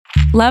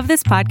Love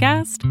this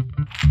podcast?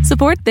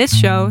 Support this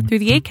show through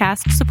the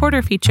Acast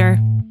supporter feature.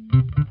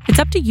 It's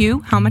up to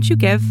you how much you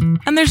give,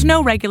 and there's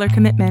no regular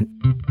commitment.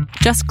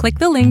 Just click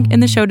the link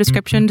in the show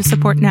description to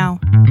support now.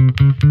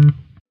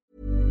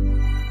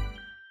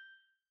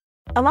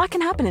 A lot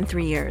can happen in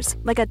 3 years,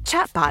 like a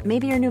chatbot may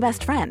be your new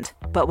best friend.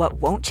 But what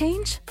won't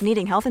change?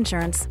 Needing health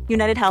insurance.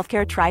 United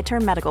Healthcare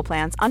Tri-Term Medical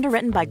Plans,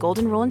 underwritten by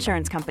Golden Rule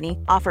Insurance Company,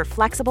 offer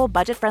flexible,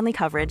 budget-friendly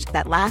coverage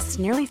that lasts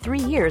nearly 3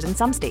 years in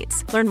some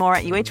states. Learn more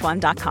at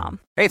uh1.com.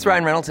 Hey, it's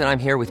Ryan Reynolds, and I'm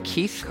here with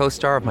Keith,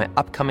 co-star of my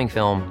upcoming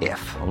film,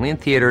 If, only in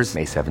theaters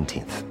May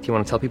 17th. Do you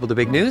want to tell people the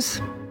big news?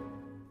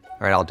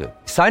 All right, I'll do it.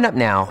 Sign up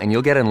now and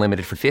you'll get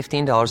unlimited for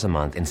 $15 a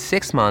month and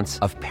 6 months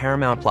of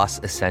Paramount Plus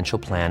Essential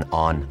Plan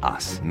on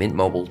us.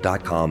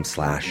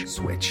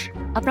 MintMobile.com/switch.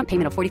 Upfront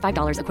payment of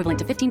 $45 equivalent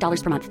to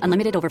 $15 per month.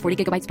 Unlimited over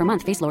 40 gigabytes per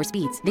month. Face lower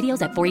speeds.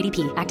 Videos at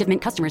 480p. Active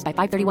Mint customers by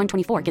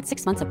 531.24 get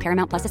 6 months of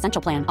Paramount Plus Essential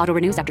Plan. Auto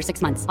renews after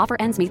 6 months. Offer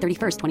ends May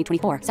 31st,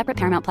 2024. Separate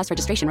Paramount Plus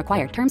registration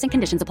required. Terms and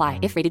conditions apply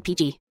if rated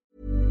PG.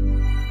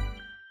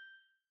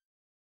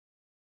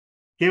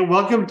 Okay,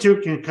 welcome to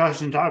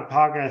Concussion Talk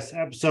Podcast,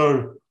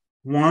 episode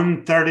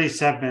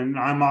 137.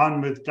 I'm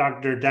on with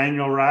Dr.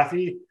 Daniel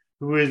Raffi,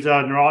 who is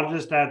a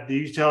neurologist at the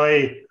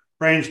UCLA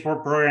Brain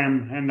Sport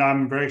Program, and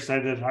I'm very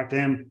excited to talk to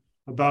him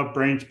about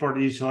Brain Sport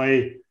at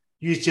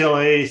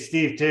UCLA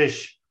Steve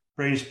Tisch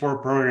Brain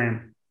Sport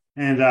Program.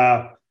 And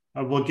I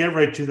will get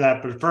right to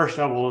that, but first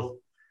I will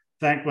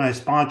thank my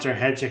sponsor,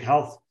 Headcheck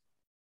Health.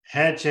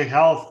 Headcheck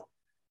Health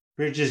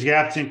bridges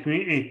gaps in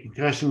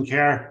concussion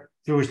care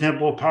through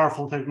simple,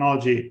 powerful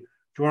technology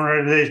to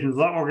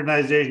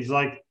organizations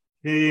like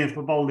Canadian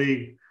Football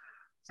League,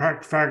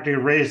 Factory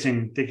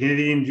Racing, the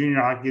Canadian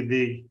Junior Hockey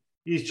League,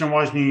 Eastern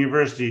Washington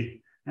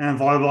University, and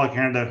Volleyball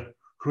Canada,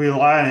 who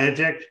rely on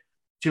Headcheck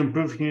to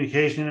improve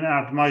communication and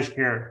optimize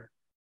care.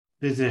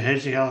 Visit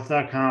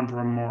headcheckhealth.com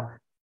for more.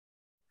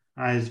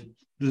 I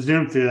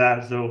zoomed through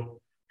that,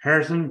 so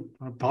Harrison,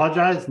 I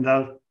apologize, and that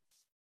was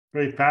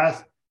pretty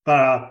fast.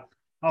 But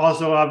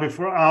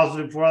before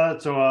that,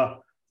 so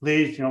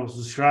please,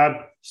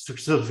 subscribe,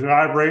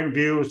 rate, and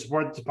review,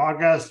 support the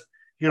podcast.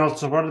 You can also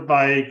support it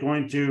by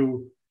going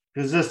to,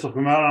 because this will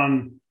come out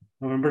on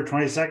November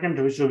 22nd,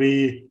 which will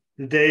be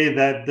the day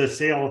that the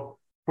sale,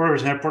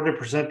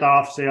 40%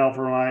 off sale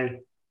for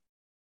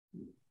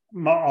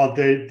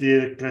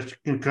the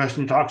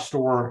Concussion Talk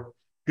store.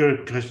 Go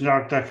to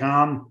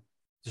concussiontalk.com,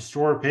 the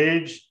store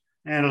page,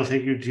 and it'll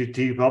take you to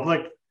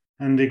TeePublic,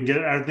 and you can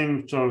get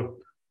everything. So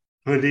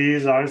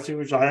hoodies, obviously,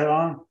 which I have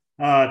on,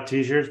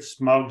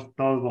 t-shirts, mugs,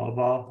 blah, blah,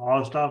 blah, all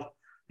that stuff.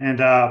 And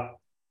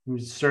you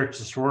search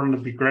the store, and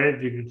it'd be great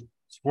if you could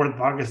support the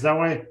podcast that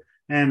way.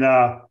 And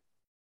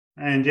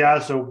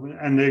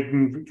they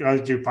can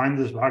guys do find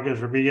this podcast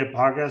for Get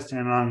Podcast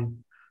and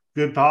on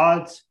Good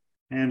Pods.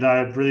 And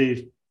I've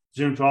really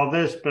zoomed through all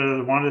this, but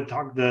I wanted to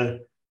talk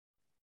to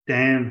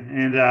Dan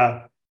and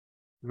about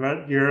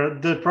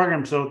the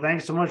program. So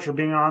thanks so much for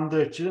being on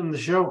the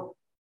show.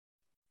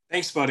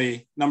 Thanks,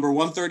 buddy. Number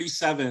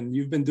 137.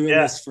 You've been doing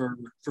this for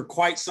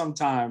quite some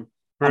time.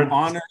 I'm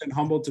honored and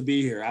humbled to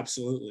be here.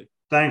 Absolutely.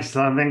 Thanks,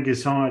 Tom. Thank you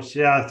so much.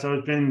 Yeah, so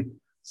it's been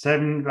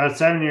about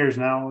 7 years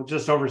now,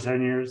 just over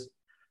 7 years.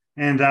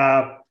 And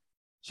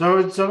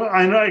so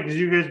I know, because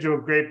you guys do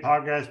a great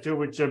podcast too,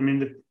 which, I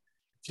mean, if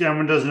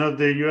anyone doesn't know,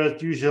 the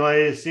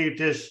UCLA Steve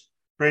Tisch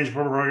Brain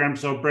Sport Program,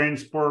 so Brain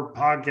Sport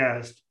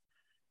Podcast,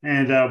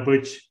 and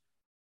which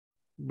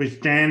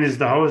Dan is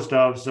the host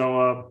of.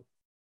 So,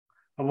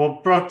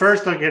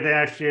 first I'll get to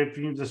ask you if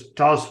you can just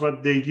tell us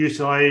what the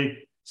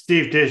UCLA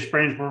Steve Tisch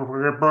Brain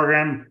Sport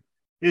Program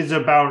is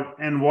about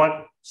and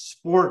what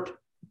sport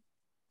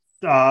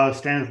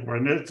stands for.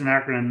 And it's an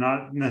acronym,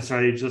 not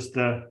necessarily just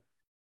to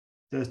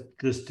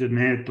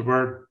name the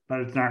word, but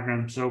it's an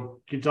acronym.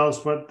 So can you tell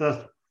us what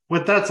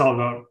that's all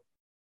about?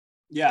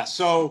 Yeah.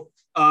 So,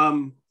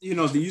 the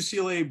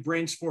UCLA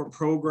Brain Sport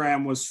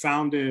Program was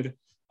founded,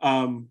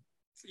 for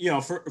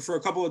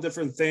a couple of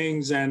different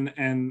things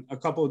and a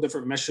couple of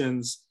different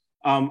missions.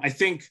 I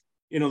think,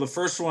 the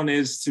first one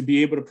is to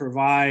be able to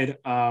provide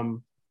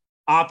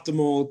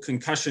optimal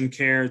concussion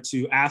care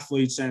to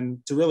athletes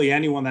and to really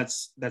anyone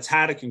that's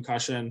had a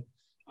concussion.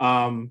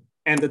 And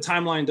the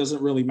timeline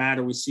doesn't really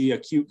matter. We see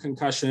acute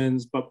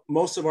concussions, but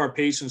most of our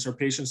patients are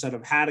patients that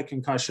have had a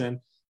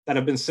concussion that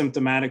have been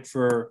symptomatic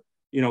for,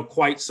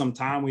 quite some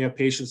time. We have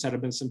patients that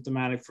have been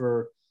symptomatic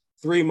for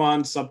 3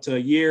 months up to a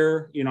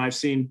year. I've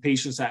seen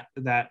patients that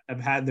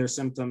have had their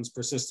symptoms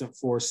persistent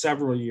for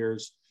several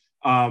years.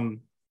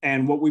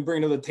 And what we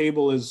bring to the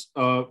table is,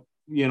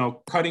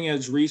 cutting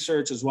edge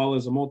research, as well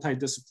as a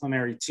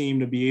multidisciplinary team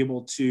to be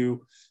able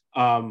to,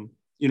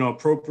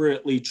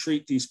 appropriately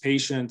treat these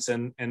patients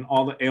and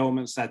all the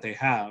ailments that they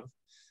have.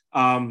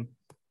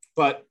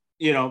 But,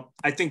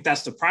 I think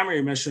that's the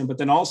primary mission, but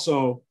then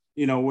also,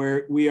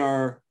 where we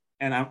are,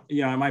 and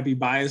I might be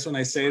biased when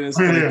I say this,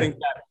 but I think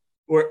that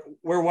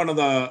we're one of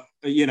the,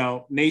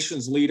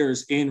 nation's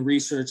leaders in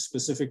research,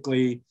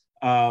 specifically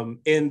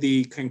in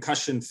the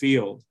concussion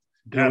field.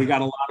 We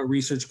got a lot of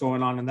research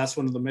going on, and that's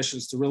one of the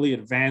missions, to really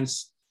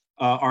advance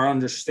our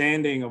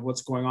understanding of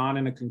what's going on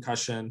in a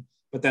concussion,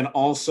 but then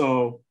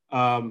also,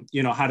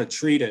 how to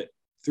treat it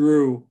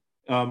through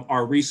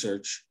our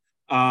research.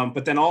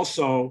 But then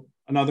also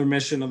another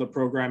mission of the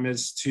program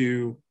is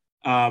to,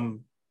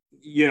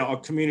 a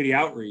community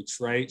outreach,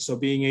 right? So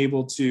being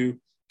able to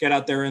get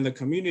out there in the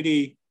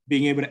community,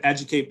 being able to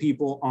educate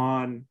people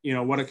on,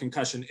 what a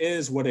concussion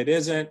is, what it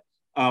isn't,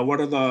 what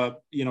are the,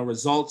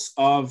 results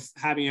of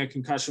having a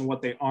concussion,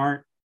 what they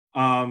aren't,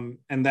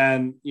 and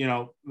then,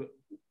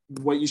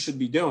 what you should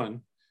be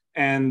doing.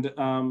 And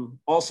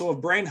also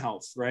of brain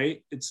health,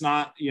 right? It's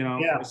not,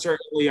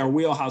 certainly our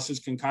wheelhouse is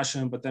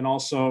concussion, but then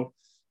also,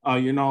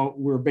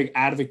 we're big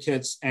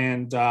advocates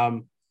and,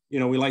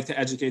 we like to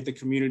educate the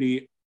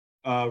community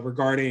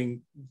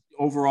regarding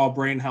overall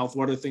brain health.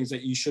 What are things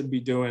that you should be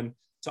doing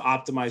to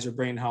optimize your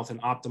brain health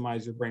and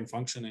optimize your brain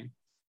functioning?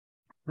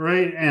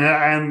 Right.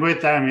 And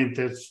with that,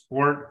 the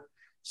SPORT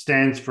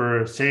stands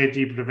for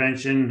Safety,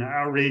 Prevention,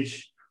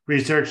 Outreach,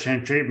 Research,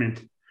 and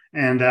Treatment.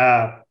 And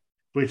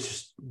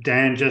which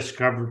Dan just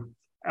covered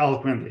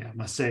eloquently, I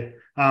must say.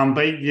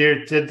 But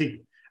you're to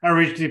the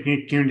outreach to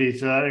the community.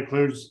 So that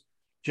includes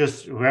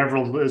just whoever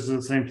is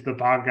listening to the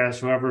podcast,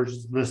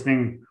 whoever's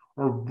listening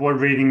or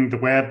reading the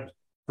web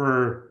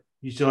for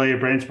UCLA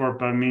Brain Sport.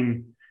 But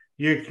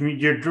your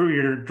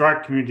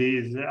direct community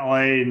is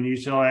LA and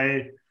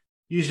UCLA.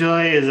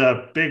 UCLA is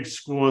a big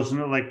school, isn't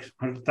it? Like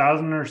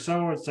 100,000 or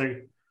so. It's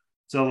a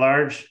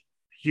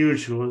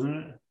huge school, isn't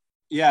it?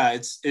 Yeah,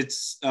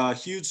 it's a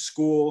huge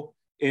school.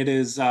 It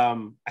is,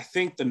 I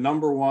think, the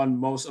number one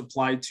most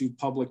applied to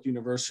public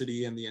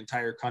university in the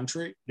entire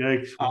country.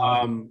 Yikes.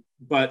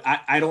 But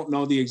I don't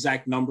know the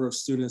exact number of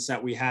students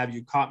that we have.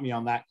 You caught me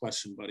on that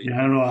question, buddy. Yeah,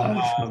 I don't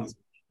know.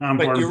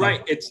 But you're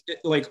right. It's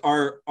like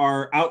our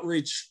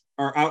outreach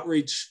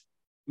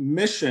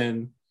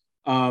mission,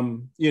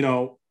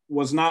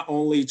 was not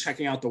only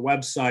checking out the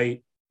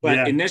website,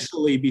 but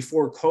initially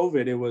before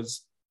COVID, it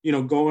was,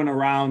 going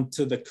around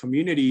to the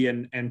community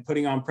and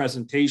putting on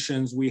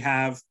presentations. We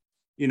have,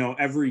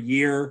 every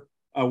year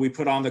we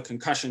put on the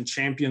Concussion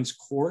Champions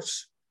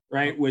course,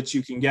 right? Which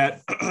you can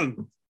get,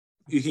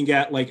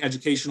 like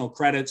educational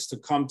credits to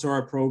come to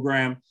our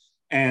program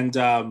and,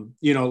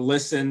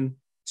 listen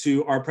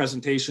to our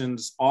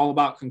presentations all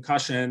about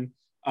concussion,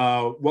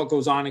 what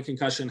goes on in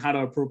concussion, how to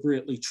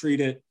appropriately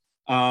treat it,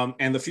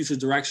 and the future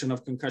direction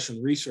of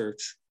concussion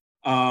research.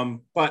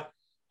 But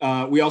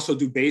we also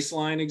do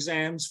baseline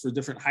exams for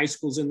different high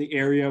schools in the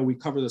area. We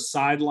cover the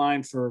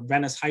sideline for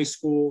Venice High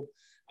School.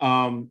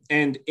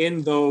 And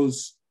in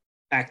those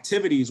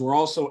activities, we're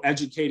also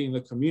educating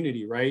the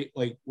community, right?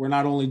 Like we're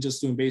not only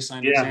just doing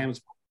baseline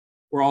exams,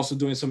 we're also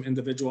doing some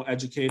individual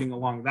educating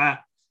along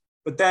that.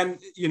 But then,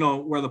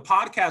 where the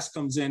podcast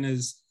comes in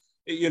is,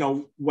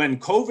 when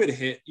COVID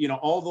hit,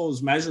 all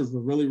those measures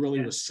were really, really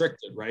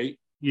restricted, right?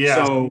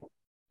 Yeah. So,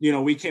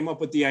 we came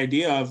up with the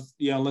idea of,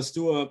 let's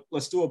do a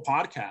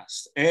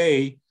podcast.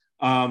 It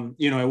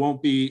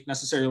won't be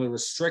necessarily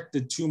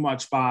restricted too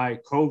much by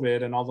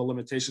COVID and all the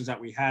limitations that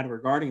we had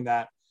regarding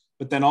that.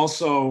 But then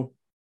also,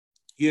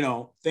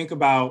 think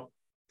about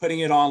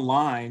putting it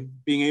online,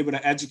 being able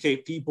to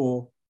educate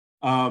people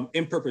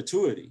in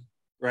perpetuity,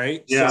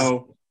 right? Yeah.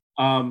 So,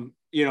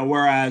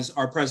 whereas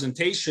our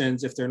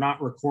presentations, if they're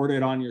not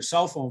recorded on your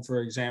cell phone,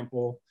 for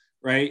example,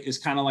 right, is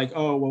kind of like,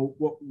 oh,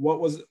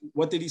 well,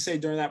 what did he say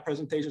during that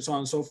presentation, so on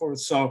and so forth.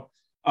 So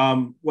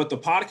what the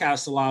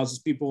podcast allows is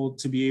people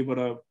to be able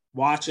to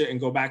watch it and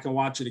go back and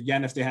watch it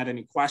again if they had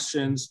any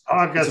questions.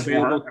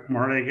 Podcast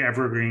more like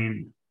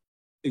evergreen.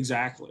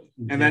 Exactly.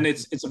 Mm-hmm. And then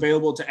it's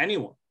available to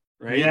anyone,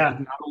 right? Yeah.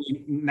 Not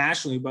only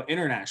nationally, but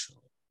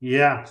internationally.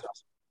 Yeah. So,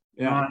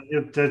 yeah.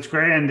 That's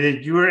great. And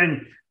you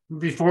were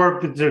before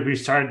we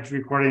started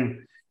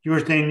recording, you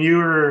were saying you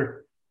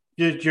are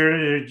a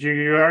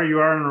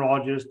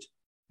neurologist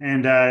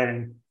and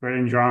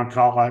you're on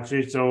call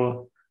actually.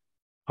 So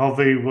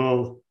hopefully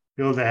we'll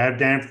be able to have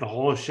Dan for the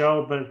whole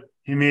show, but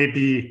he may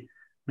be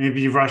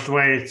rushed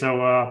away.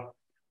 So,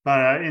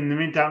 but in the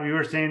meantime, you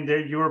were saying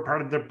that you were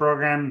part of the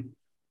program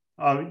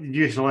of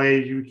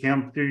UCLA. You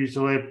came through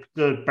UCLA,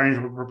 the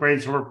brain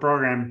support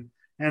program,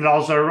 and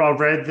also I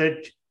read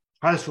that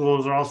high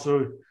schools are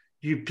also,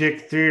 you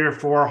pick 3 or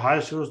 4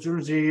 high school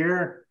students a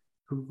year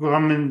who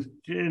come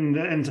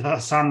into the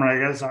summer, I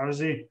guess,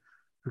 obviously.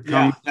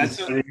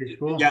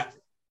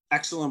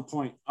 Excellent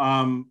point.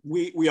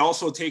 We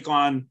also take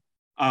on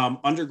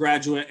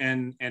undergraduate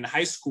and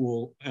high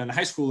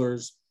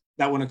schoolers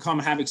that want to come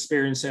have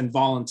experience and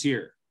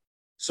volunteer.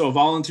 So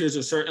volunteers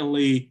are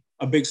certainly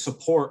a big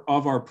support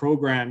of our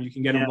program. You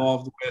can get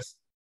involved with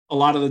a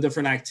lot of the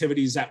different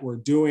activities that we're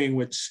doing,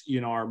 which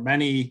are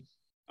many.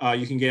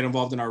 You can get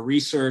involved in our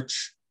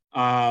research,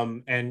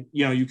 and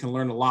you can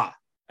learn a lot.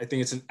 I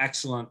think it's an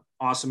excellent,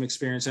 awesome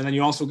experience. And then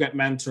you also get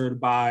mentored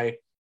by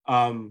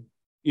some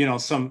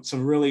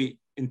really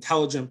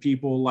intelligent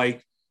people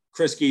like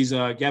Chris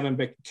Giza, Kevin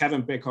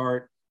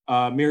Bickhart,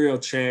 Muriel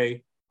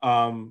Che,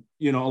 a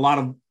lot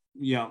of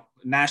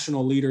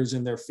national leaders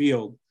in their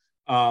field.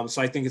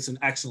 So I think it's an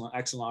excellent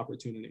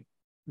opportunity.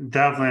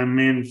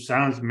 Definitely.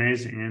 Sounds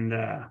amazing. And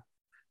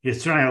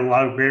He's certainly a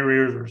lot of great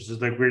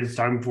resources. Like we were just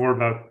talking before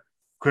about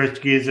Chris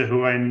Giza,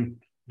 who I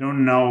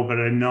don't know, but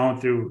I know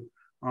through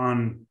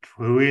on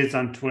who he is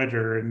on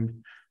Twitter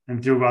and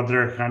through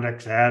other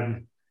contacts I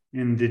had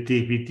in the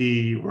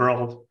DPT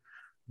world.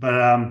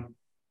 But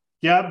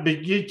yeah,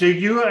 but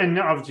you and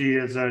obviously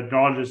as a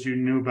neurologist, you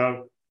knew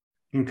about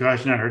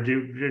concussion. I heard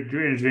you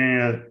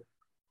interviewing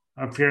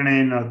a fair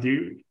name,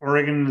 the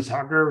Oregon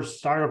soccer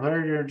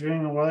player you're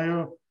interviewing a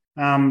while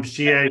ago.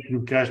 She had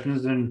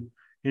concussions and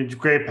it's a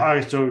great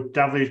podcast. So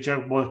definitely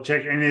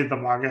check any of the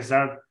podcasts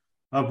out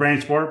of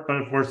Brain Sport. But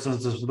of course,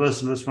 let's just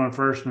listen to this one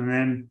first and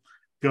then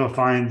go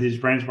find these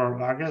Brain Sport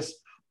podcasts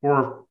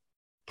or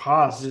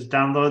pause, just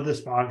download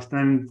this box,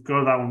 then go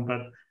to that one.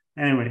 But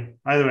anyway,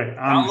 either way,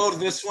 download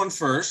this one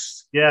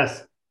first.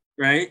 Yes.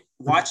 Right.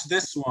 Watch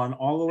this one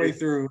all the way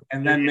through,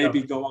 and then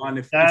maybe go on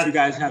if you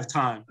guys have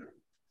time.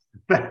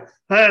 But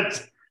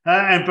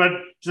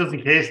just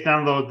in case,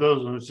 download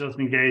those ones. Just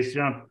in case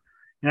you don't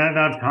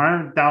have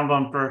time,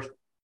 download them first.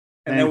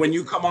 And then when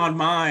you come on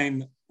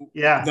mine,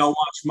 they'll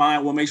watch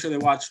mine. We'll make sure they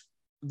watch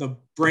the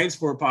Brain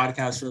Sport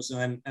podcast first,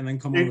 and then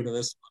come over to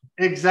this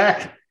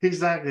one.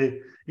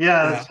 Exactly.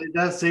 Yeah.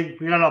 That's we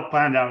got it all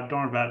planned out.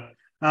 Don't worry about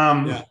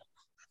it.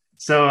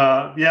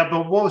 So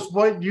but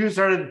what you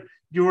started?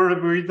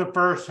 Were you the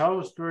first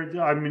host?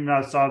 I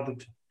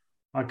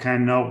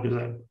kind of know because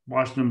I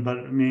watched them, but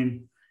I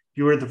mean,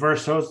 you were the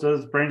first host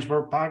of the Brain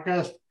Sport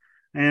podcast,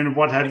 and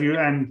what have you?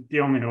 And the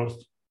only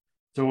host.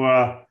 So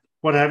obviously,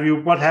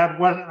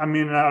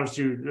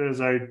 as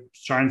I was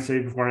trying to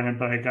say beforehand,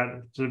 but I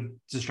got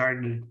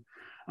distracted.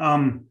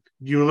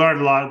 You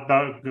learned a lot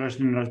about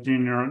concussion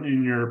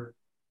in your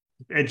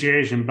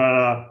education,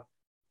 but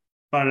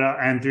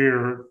and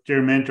through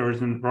your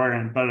mentors in the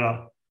program.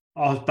 But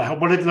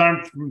what have you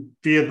learned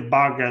via the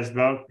podcast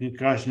about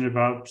concussion,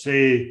 about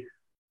say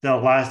the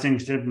lasting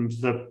symptoms,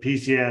 the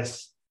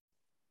PCS,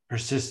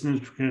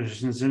 persistent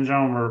concussion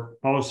syndrome, or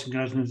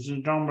post-concussion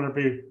syndrome,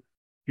 whatever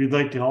you'd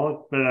like to call it.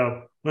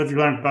 But what have you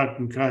learned about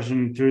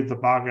concussion through the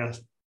podcast?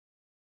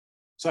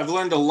 So I've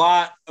learned a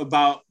lot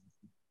about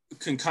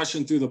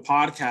concussion through the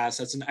podcast.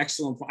 That's an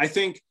excellent point. I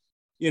think,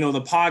 the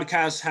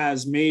podcast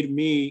has made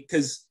me,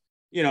 because,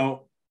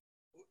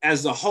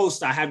 as the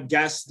host, I have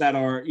guests that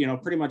are,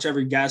 pretty much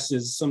every guest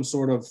is some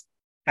sort of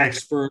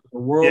expert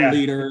or world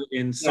leader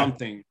in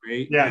something,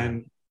 right? Yeah.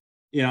 And,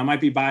 I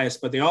might be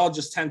biased, but they all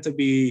just tend to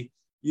be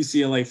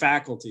UCLA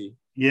faculty.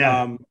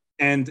 Yeah.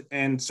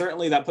 And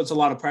certainly that puts a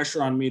lot of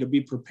pressure on me to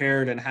be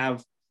prepared and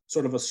have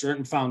sort of a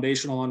certain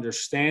foundational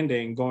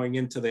understanding going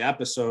into the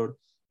episode.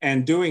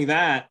 And doing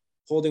that,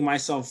 holding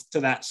myself to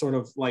that sort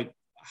of like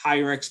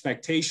higher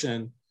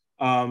expectation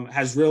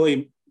has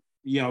really,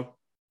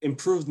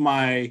 improved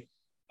my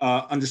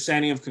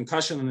understanding of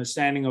concussion,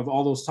 understanding of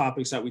all those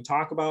topics that we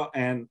talk about.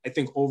 And I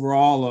think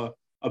overall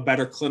a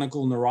better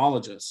clinical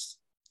neurologist,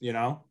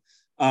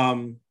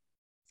 but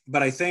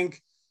I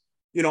think,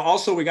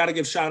 also we got to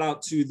give shout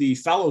out to the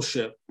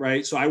fellowship,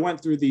 right? So I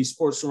went through the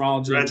sports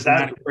neurology and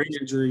traumatic brain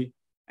injury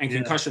and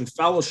concussion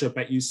fellowship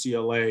at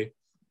UCLA.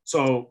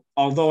 So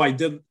although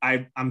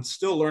I'm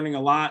still learning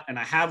a lot, and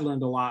I have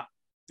learned a lot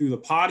through the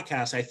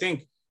podcast, I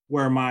think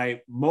where my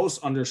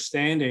most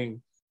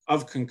understanding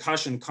of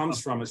concussion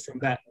comes from is from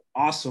that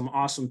awesome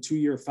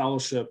 2-year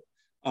fellowship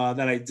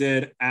that I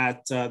did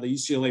at the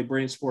UCLA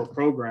Brain Sport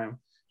program.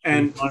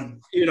 And,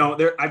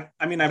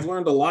 I've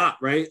learned a lot,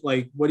 right?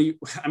 Like, what do you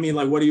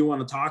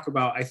want to talk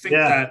about? I think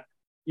that,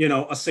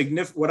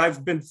 what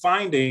I've been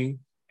finding,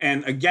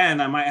 and again,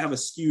 I might have a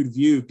skewed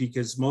view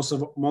because most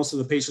of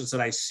the patients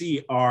that I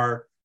see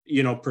are,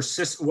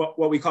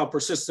 what we call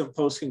persistent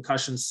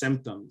post-concussion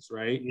symptoms,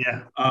 right?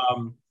 Yeah.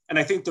 And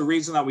I think the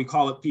reason that we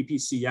call it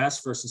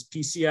PPCS versus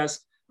PCS,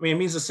 it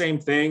means the same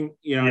thing.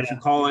 If you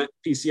call it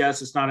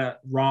PCS, it's not a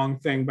wrong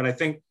thing. But I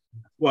think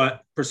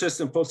what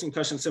persistent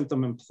post-concussion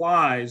symptom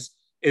implies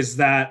is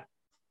that,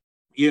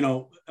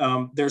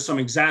 there's some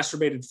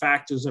exacerbated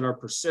factors that are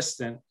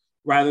persistent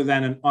rather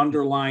than an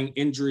underlying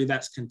injury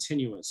that's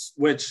continuous,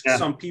 which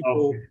some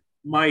people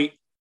might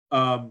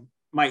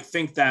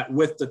think that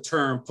with the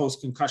term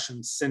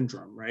post-concussion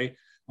syndrome, right?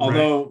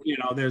 Although,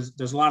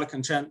 there's a lot of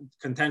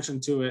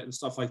contention to it and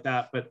stuff like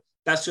that, but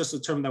that's just a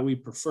term that we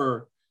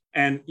prefer.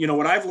 And,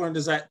 what I've learned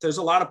is that there's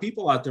a lot of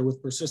people out there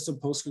with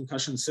persistent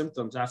post-concussion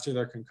symptoms after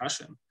their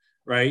concussion,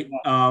 right?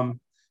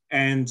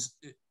 And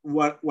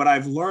what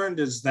I've learned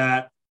is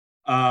that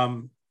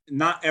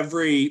not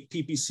every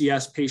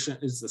PPCS patient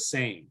is the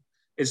same.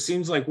 It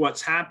seems like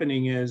what's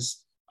happening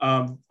is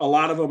a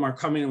lot of them are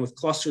coming in with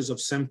clusters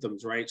of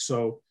symptoms, right?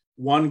 So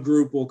one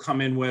group will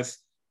come in with,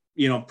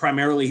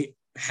 primarily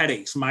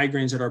headaches,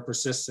 migraines that are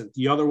persistent.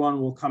 The other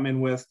one will come in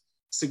with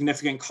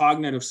significant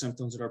cognitive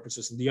symptoms that are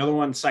persistent. The other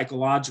one,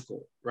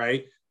 psychological,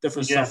 right?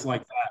 Different stuff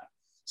like that.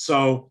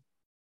 So,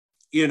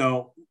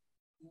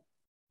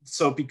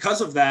 so because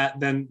of that,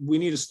 then we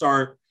need to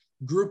start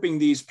grouping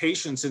these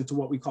patients into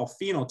what we call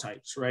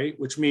phenotypes, right?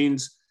 Which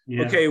means,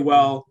 okay,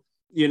 well,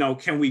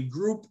 can we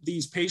group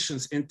these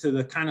patients into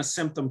the kind of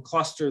symptom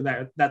cluster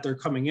that they're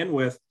coming in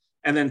with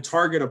and then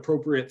target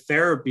appropriate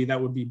therapy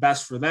that would be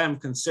best for them,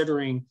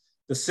 considering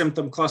the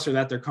symptom cluster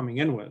that they're coming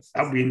in with.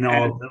 That we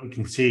know, that we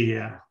can see,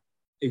 yeah.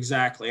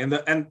 Exactly.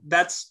 And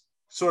that's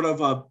sort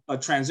of a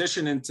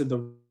transition into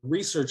the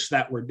research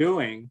that we're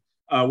doing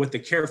with the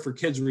Care for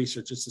Kids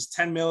research. It's this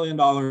 $10 million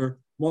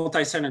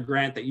multi-center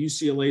grant that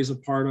UCLA is a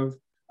part of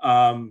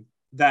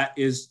that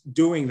is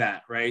doing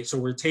that, right? So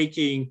we're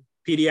taking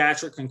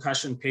pediatric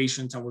concussion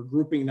patients and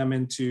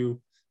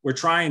we're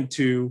trying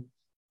to,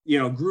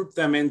 group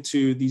them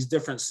into these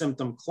different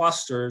symptom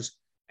clusters,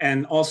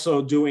 and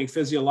also doing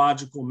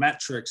physiological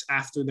metrics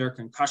after their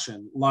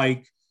concussion,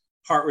 like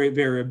heart rate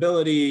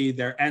variability,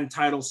 their end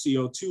tidal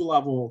CO2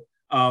 level,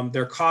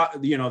 their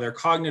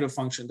cognitive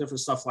function,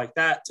 different stuff like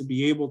that, to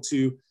be able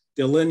to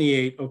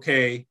delineate,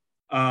 okay,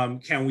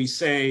 can we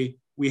say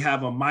we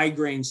have a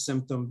migraine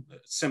symptom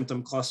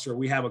cluster,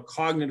 we have a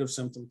cognitive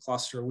symptom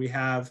cluster, we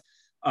have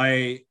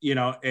a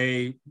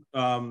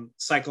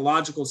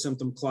psychological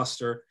symptom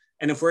cluster.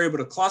 And if we're able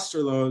to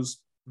cluster those,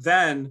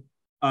 then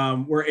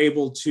we're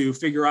able to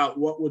figure out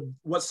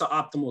what's the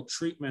optimal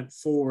treatment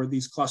for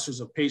these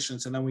clusters of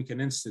patients, and then we can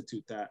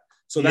institute that.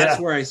 So that's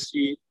where I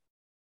see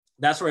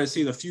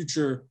the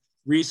future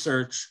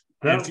reseach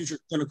and future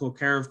clinical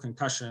care of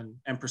concussion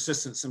and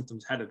persistent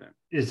symptoms headed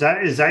in. Is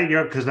that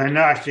your? Because I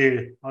know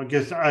actually, one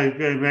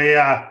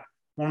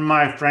of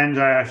my friends,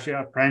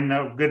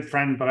 a good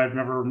friend, but I've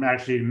never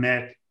actually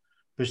met,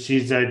 but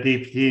she's a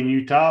DPT in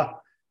Utah,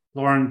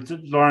 Lauren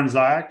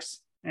Zayaks,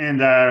 and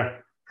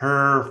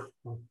her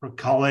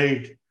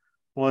colleague,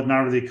 well, not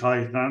really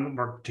colleagues, not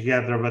work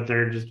together, but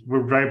we're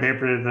writing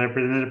papers.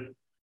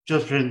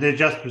 They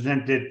just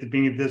presented at the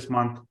beginning of this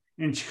month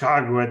in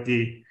Chicago at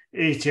the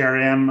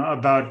ACRM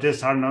about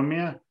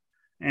dysautonomia,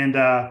 and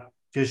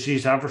because she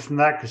suffers from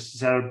that, because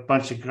she's had a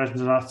bunch of concussions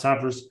and not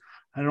suffers.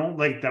 I don't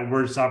like that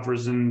word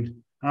suffers,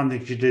 and I don't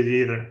think she did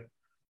either,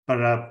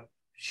 but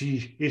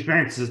she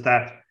experiences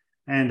that,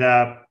 and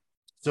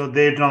so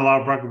they've done a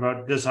lot of work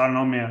about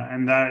dysautonomia,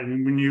 and that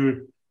when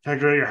you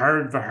calculate your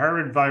heart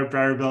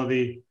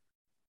variability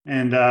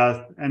and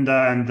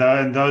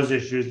those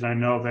issues, and I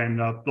know then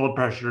blood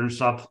pressure and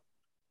stuff,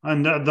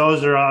 and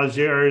those are all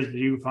the areas that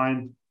you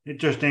find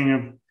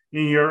interesting.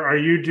 Are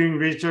you doing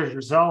research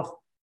yourself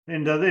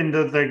into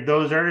like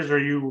those areas, or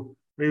you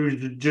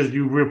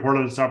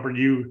reported the stuff, or do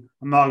you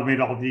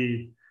amalgamate all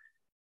the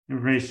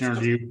information, or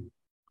do you?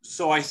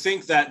 So I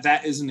think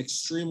that is an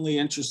extremely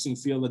interesting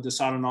field, the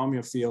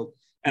dysautonomia field,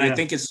 and I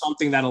think it's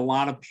something that a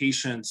lot of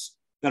patients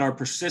that are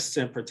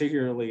persistent,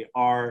 particularly,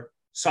 are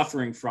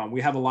suffering from.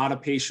 We have a lot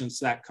of patients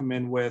that come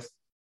in with,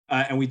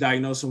 and we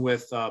diagnose them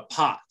with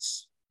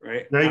POTS,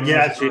 right?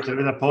 Yeah, so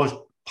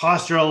the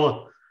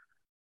postural.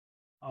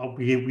 Oh,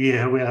 we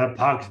have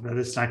POTS, but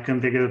this I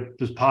couldn't think of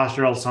this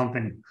postural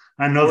something.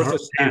 I know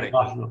orthostatic.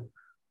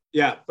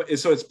 Yeah, but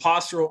so it's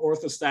postural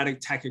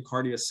orthostatic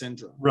tachycardia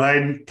syndrome.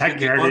 Right,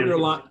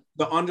 tachycardia.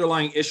 The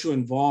underlying issue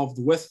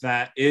involved with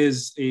that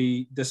is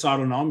a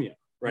dysautonomia,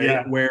 right?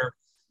 Yeah. Where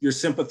your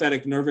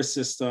sympathetic nervous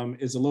system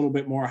is a little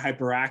bit more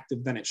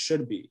hyperactive than it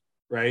should be,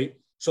 right?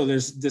 So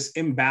there's this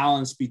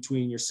imbalance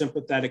between your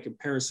sympathetic and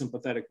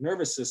parasympathetic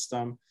nervous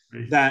system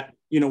that,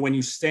 when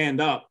you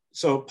stand up.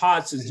 So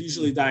POTS is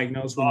usually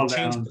diagnosed when you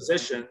change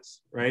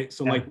positions, right?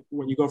 So like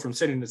when you go from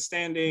sitting to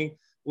standing,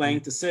 laying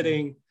to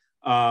sitting,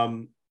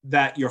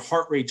 that your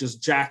heart rate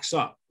just jacks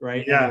up,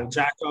 right? Yeah. It'll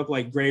jack up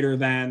like greater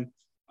than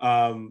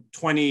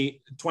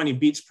 20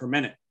 beats per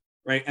minute,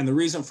 right? And the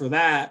reason for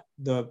that,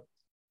 the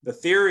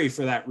theory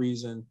for that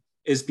reason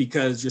is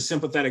because your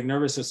sympathetic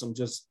nervous system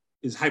just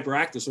is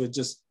hyperactive. So it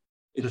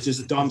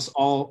just dumps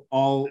all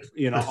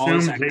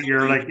assumes that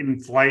you're like in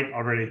flight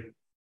already.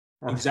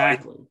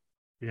 Exactly. Flight.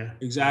 Yeah.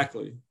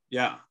 Exactly.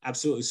 Yeah,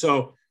 absolutely.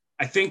 So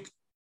I think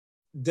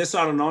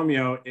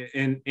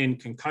dysautonomia in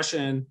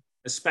concussion,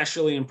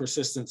 especially in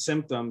persistent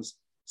symptoms,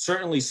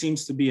 certainly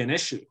seems to be an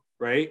issue,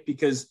 right?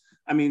 Because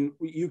I mean,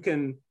 you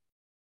can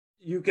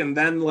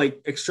then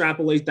like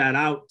extrapolate that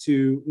out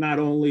to not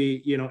only,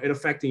 it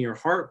affecting your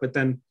heart, but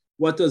then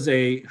what does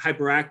a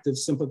hyperactive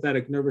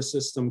sympathetic nervous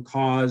system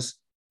cause,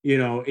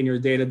 in your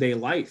day-to-day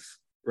life,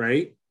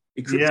 right?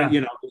 It could,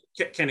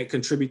 can it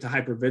contribute to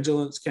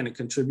hypervigilance? Can it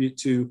contribute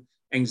to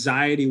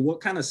anxiety? What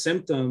kind of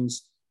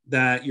symptoms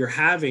that you're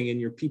having in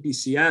your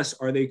PPCS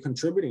are they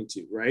contributing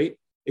to, right?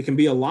 It can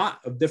be a lot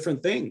of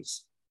different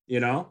things,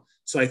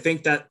 So I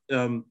think that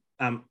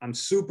I'm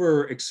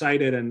super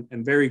excited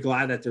and very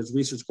glad that there's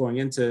research going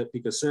into it,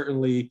 because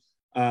certainly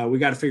we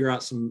got to figure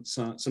out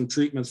some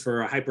treatments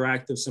for a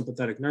hyperactive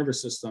sympathetic nervous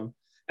system.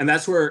 And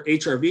that's where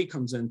HRV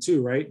comes in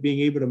too, right?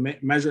 Being able to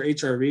measure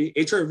HRV.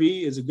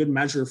 HRV is a good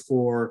measure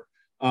for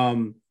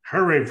heart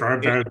rate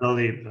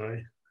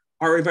variability.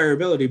 Heart rate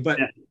variability, but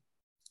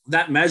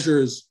that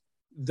measures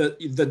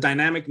the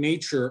dynamic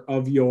nature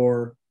of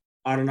your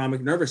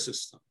autonomic nervous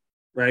system,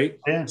 right?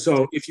 Yeah.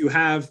 So if you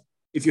have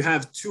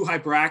too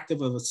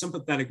hyperactive of a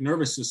sympathetic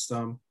nervous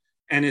system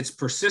and it's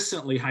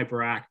persistently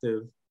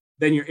hyperactive,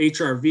 then your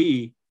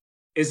HRV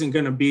isn't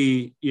going to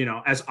be,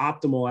 as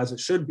optimal as it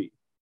should be,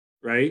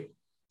 right?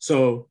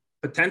 So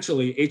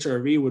potentially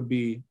HRV would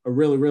be a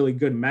really, really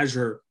good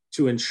measure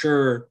to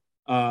ensure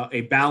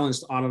a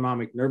balanced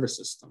autonomic nervous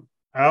system.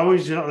 I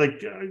always like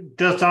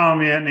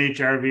dysautonomia and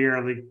HRV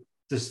are like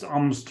just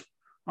almost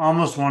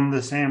one and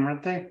the same,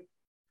 aren't they?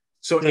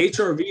 So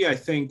HRV, I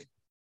think.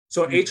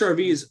 So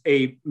HRV is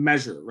a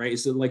measure, right?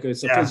 It's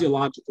a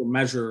physiological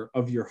measure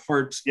of your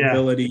heart's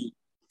ability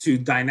to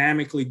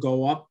dynamically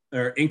go up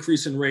or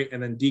increase in rate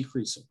and then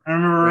decrease in rate. I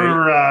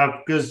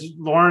remember because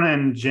Lauren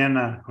and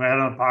Jenna, who had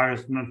on the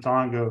podcast not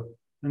long ago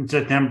in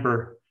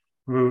September,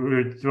 who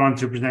were the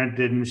ones who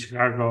presented in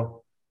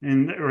Chicago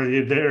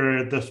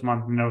earlier this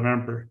month in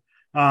November.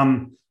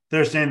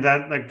 They're saying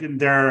that like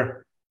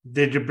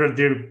they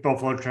do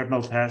buffalo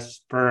treadmill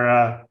tests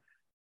for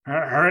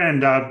her and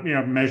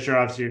measure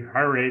obviously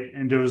heart rate,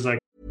 and it was like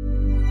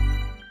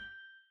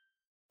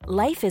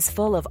Life is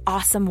full of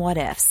awesome what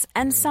ifs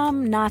and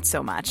some not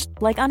so much,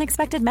 like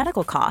unexpected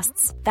medical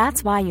costs.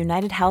 That's why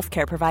United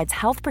Healthcare provides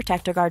Health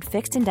Protector Guard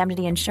fixed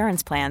indemnity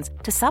insurance plans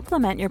to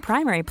supplement your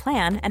primary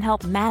plan and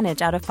help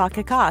manage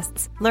out-of-pocket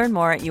costs. Learn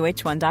more at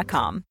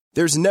uh1.com.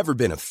 There's never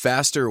been a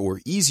faster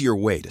or easier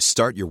way to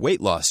start your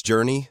weight loss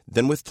journey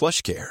than with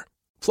PlushCare.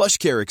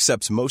 PlushCare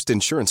accepts most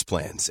insurance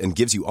plans and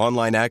gives you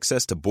online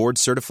access to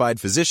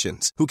board-certified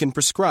physicians who can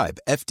prescribe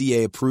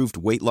FDA-approved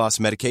weight loss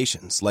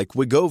medications like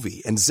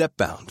Wegovy and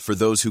Zepbound for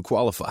those who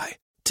qualify.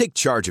 Take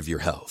charge of your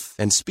health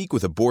and speak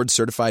with a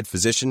board-certified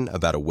physician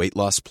about a weight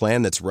loss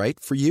plan that's right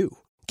for you.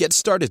 Get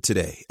started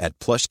today at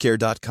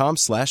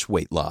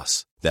plushcare.com/weight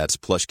loss. That's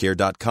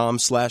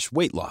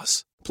plushcare.com/weight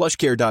loss.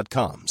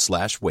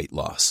 plushcare.com/weight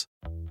loss.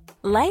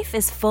 Life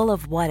is full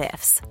of what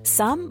ifs,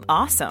 some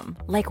awesome,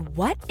 like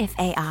what if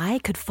AI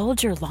could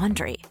fold your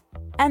laundry?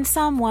 And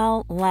some,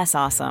 well, less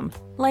awesome,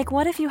 like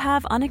what if you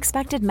have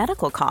unexpected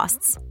medical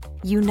costs?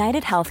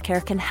 United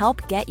Healthcare can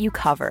help get you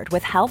covered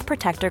with Health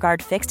Protector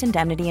Guard fixed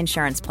indemnity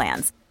insurance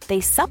plans. They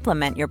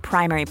supplement your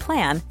primary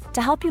plan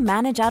to help you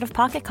manage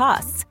out-of-pocket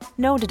costs.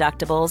 No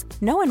deductibles,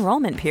 no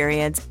enrollment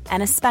periods,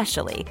 and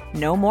especially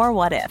no more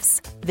what ifs.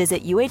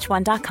 Visit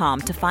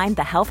uh1.com to find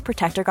the Health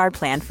Protector Guard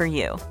plan for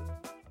you.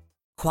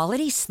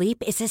 Quality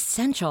sleep is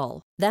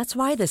essential. That's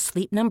why the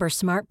Sleep Number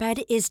Smart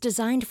Bed is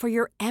designed for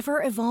your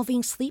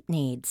ever-evolving sleep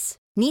needs.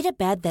 Need a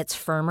bed that's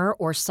firmer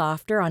or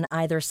softer on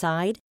either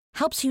side?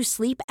 Helps you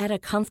sleep at a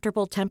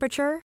comfortable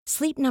temperature?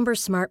 Sleep Number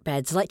Smart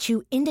Beds let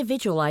you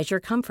individualize your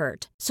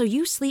comfort so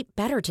you sleep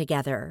better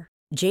together.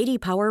 J.D.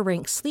 Power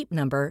ranks Sleep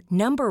Number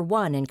number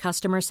 1 in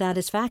customer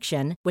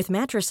satisfaction with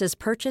mattresses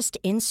purchased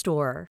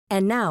in-store.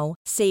 And now,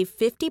 save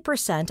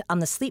 50% on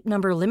the Sleep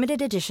Number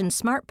Limited Edition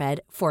Smart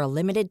Bed for a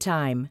limited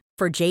time.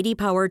 For J.D.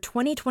 Power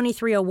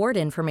 2023 award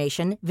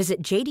information,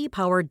 visit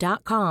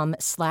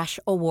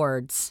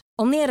jdpower.com/awards.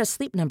 Only at a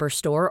Sleep Number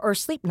store or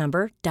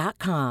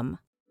sleepnumber.com.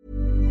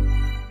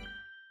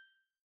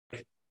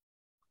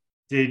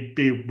 They'd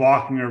be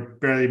walking or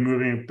barely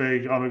moving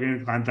big on the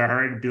incline. Their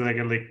heart would be like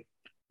at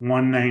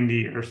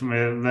 190 or something.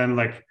 And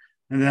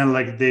then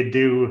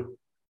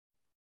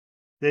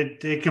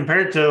they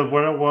compare it to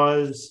what it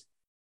was.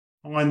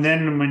 And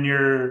then when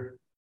you're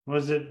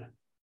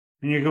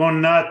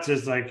going nuts,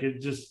 it's like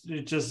it's just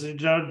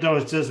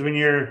when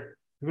you're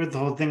the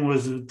whole thing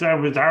was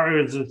done with heart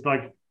rate, it's just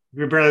like if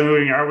you're barely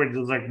moving, your heart rate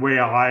is like way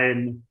high,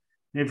 and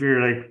if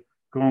you're like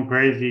going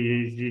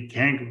crazy, you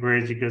can't go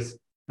crazy because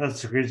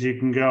that's the crazy you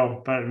can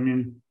go. But I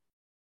mean,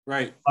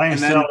 right, lying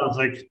still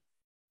is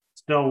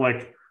still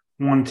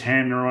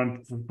 110 or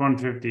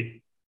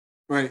 150.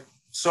 Right.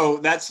 So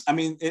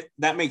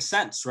that makes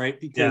sense, right?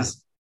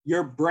 Because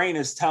your brain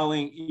is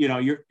telling,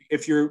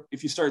 if you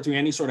start doing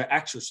any sort of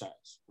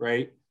exercise,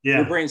 right? Yeah.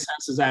 Your brain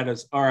senses that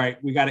as, all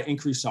right, we got to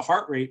increase the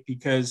heart rate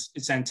because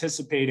it's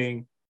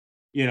anticipating,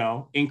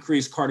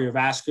 increased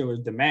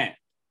cardiovascular demand,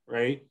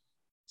 right?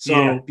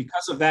 So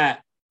because of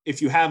that,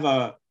 if you have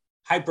a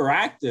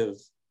hyperactive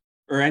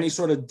or any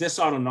sort of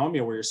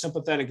dysautonomia where your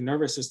sympathetic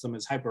nervous system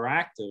is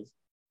hyperactive,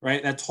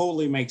 right? That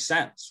totally makes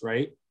sense,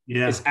 right?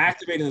 Yeah. It's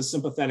activating the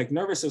sympathetic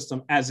nervous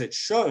system as it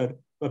should,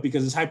 but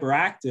because it's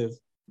hyperactive,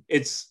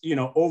 it's,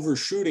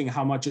 overshooting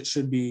how much it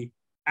should be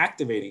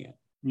activating it.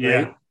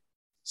 Right? Yeah.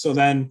 So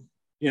then,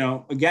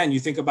 again, you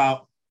think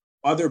about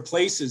other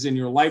places in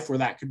your life where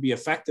that could be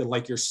affected,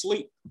 like your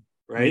sleep,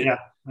 right? Yeah,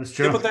 that's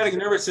true. Sympathetic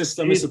nervous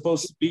system is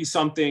supposed to be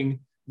something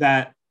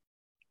that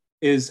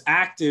is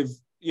active,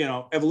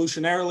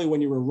 evolutionarily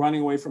when you were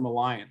running away from a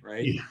lion,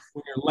 right? Yeah.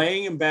 When you're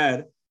laying in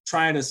bed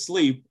trying to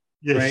sleep,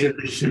 right?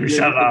 Should be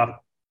shut off.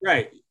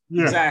 Right.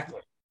 Yeah.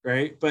 Exactly.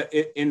 Right. But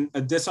in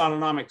a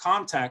dysautonomic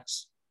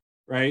context,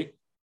 right,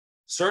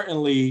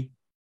 certainly,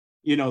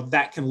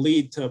 that can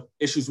lead to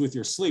issues with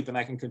your sleep, and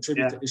that can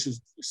contribute to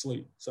issues with your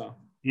sleep. So,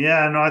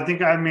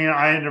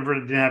 I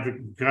never did have a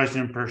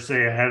concussion per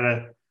se. I had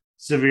a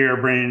severe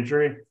brain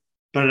injury,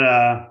 but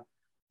I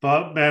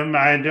know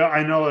I had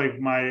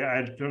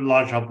a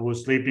lot of trouble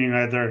with sleeping,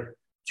 either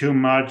too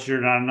much or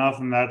not enough.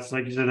 And that's,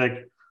 like you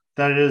said,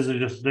 that is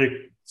just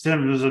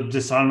symptoms of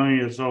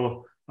dysautonomia.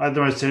 So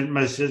either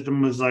my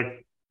system was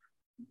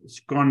it's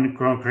going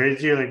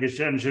crazy, it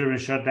should have been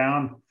shut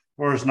down,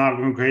 or it's not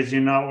going crazy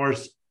enough, or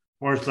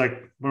or it's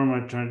like, what am I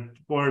trying,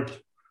 or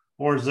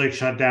it's like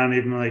shut down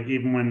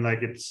even when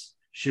like it's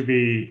should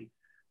be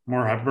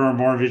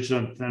more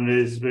vigilant than it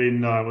is. But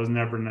no, I was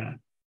never in a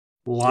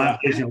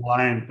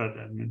line, but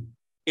I mean,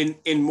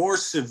 in more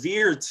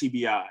severe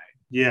TBI,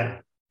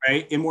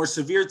 right? In more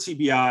severe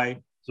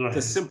TBI,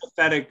 the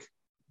sympathetic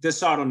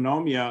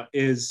dysautonomia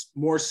is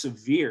more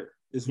severe,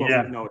 is what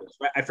we've noticed.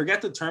 Right? I forget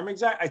the term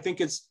exact. I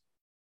think it's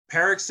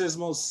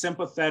paroxysmal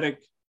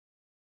sympathetic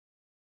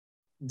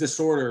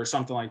disorder or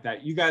something like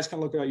that. You guys can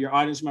look it up. Your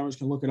audience members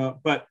can look it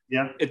up. But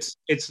it's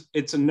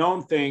a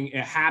known thing.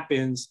 It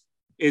happens.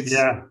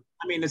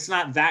 I mean, it's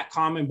not that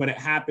common, but it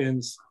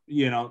happens.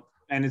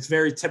 And it's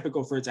very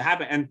typical for it to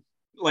happen. And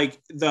like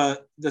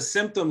the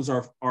symptoms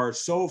are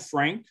so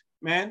frank,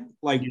 man.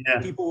 Like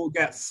people will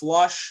get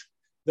flush.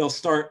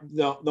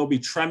 They'll be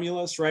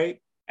tremulous, right?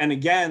 And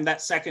again,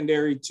 that's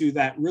secondary to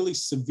that really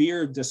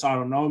severe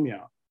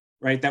dysautonomia,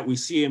 right? That we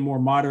see in more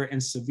moderate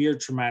and severe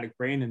traumatic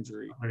brain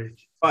injury. Right.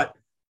 But,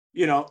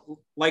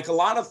 like a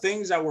lot of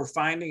things that we're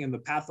finding in the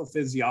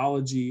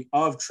pathophysiology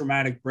of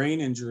traumatic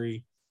brain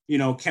injury,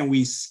 can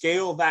we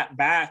scale that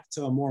back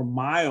to a more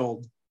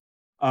mild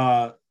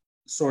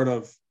sort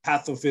of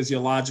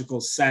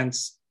pathophysiological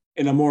sense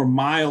in a more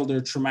milder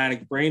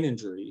traumatic brain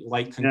injury,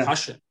 like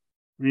concussion?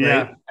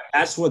 Right?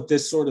 That's what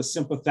this sort of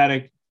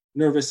sympathetic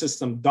nervous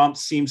system dump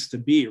seems to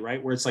be,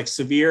 right? Where it's like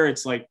severe,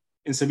 it's like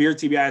in severe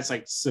TBI, it's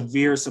like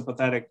severe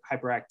sympathetic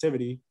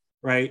hyperactivity,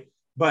 right?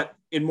 But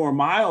in more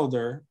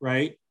milder,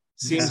 right,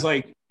 seems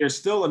like there's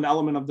still an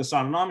element of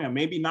dysautonomia,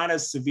 maybe not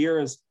as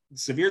severe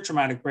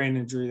traumatic brain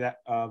injury, that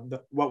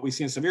what we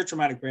see in severe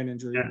traumatic brain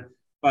injury,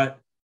 but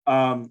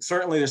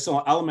certainly there's still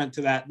an element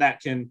to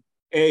that can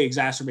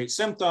exacerbate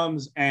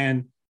symptoms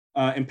and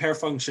impair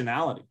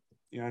functionality.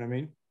 You know what I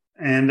mean?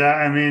 And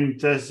I mean,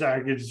 this I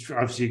could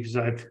obviously, because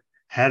I've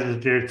had a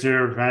severe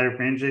traumatic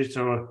brain injury,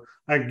 so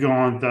I could go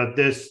on talk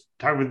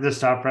with this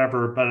stuff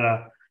forever.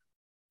 But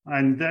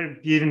and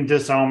even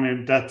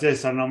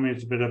dysautonomia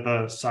is a bit of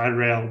a side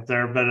rail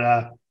there. But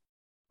I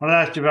want to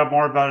ask you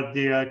more about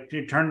the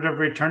return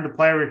to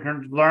play,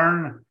 return to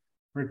learn,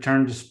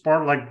 return to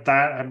sport, like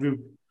that.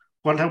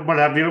 What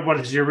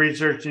is your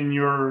research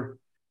let's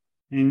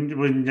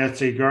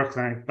say your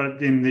clinic,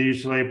 but in the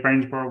UCLA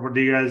brain sport, what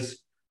do you guys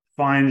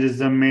find is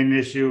the main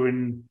issue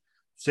in,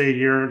 say,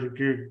 your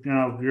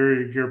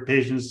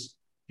patients?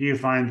 Do you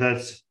find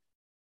that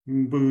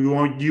you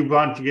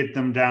want to get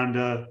them down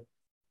to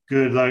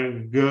good way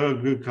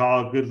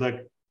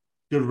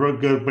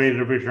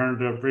to return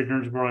to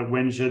sport? Like,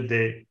 when should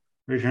they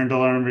return to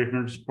learn,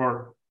 return to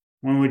sport?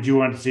 When would you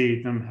want to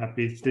see them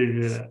happy to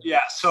do that?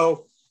 Yeah,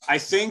 so I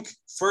think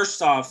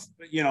first off,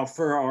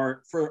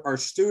 for our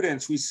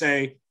students, we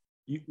say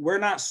we're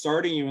not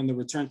starting you in the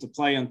return to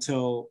play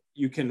until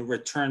you can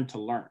return to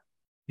learn.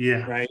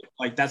 Yeah. Right.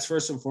 Like that's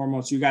first and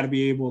foremost. You got to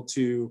be able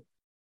to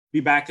be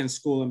back in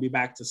school and be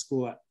back to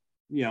school at,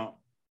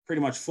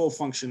 pretty much full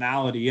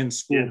functionality in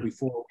school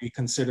before we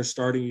consider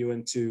starting you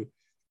into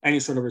any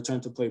sort of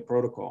return to play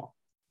protocol.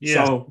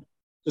 Yeah. So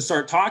to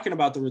start talking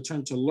about the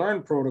return to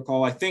learn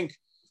protocol, I think,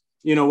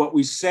 what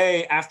we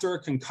say after a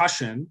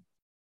concussion,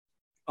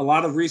 a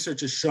lot of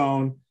research has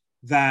shown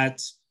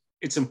that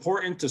it's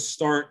important to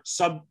start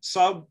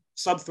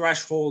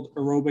sub-threshold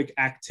aerobic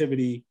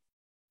activity,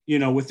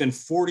 within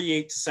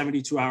 48 to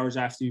 72 hours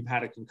after you've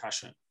had a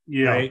concussion.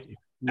 Yeah. Right?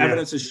 Yeah.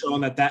 Evidence has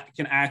shown that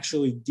can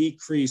actually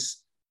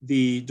decrease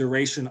the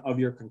duration of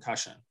your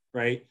concussion.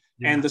 Right.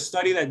 Yeah. And the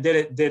study that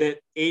did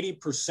it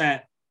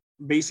 80%,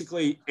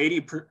 basically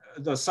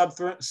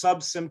the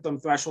sub-symptom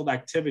threshold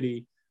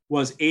activity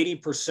was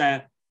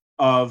 80%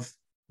 of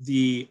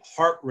the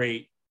heart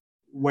rate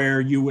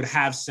where you would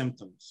have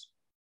symptoms,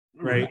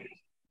 right?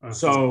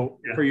 So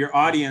for your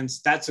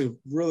audience, that's a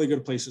really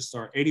good place to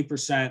start.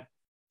 80%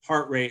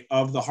 heart rate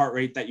of the heart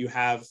rate that you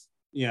have,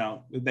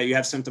 that you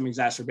have symptom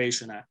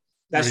exacerbation at.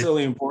 That's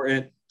really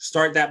important.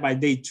 Start that by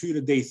day 2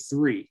 to day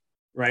 3,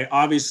 right?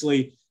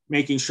 Obviously,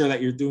 making sure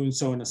that you're doing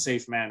so in a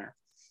safe manner.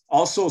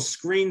 Also,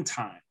 screen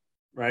time,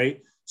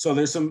 right? So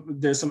there's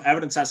some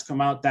evidence that's come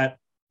out that,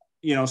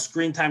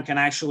 screen time can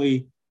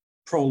actually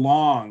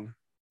prolong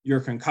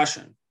your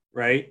concussion,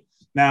 right?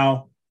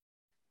 Now,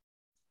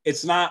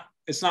 it's not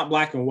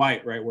black and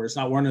white, right? Where it's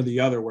not one or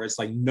the other, where it's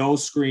like no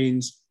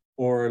screens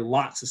or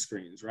lots of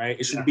screens, right?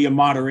 It should be a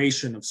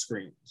moderation of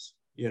screens,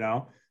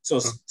 So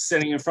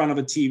sitting in front of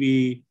a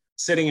TV,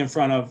 sitting in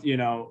front of,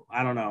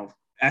 I don't know,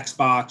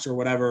 Xbox or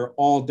whatever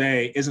all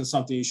day isn't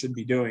something you should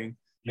be doing.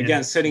 Yeah.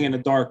 Again, sitting in a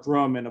dark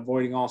room and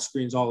avoiding all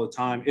screens all the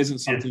time isn't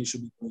something you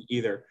should be doing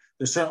either.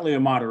 There's certainly a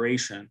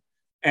moderation,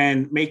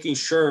 and making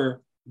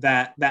sure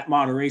that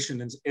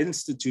moderation is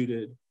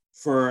instituted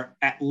for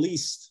at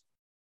least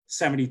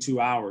 72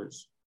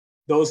 hours.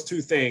 Those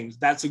two things,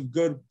 that's a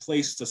good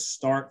place to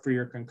start for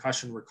your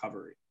concussion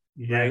recovery,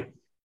 right?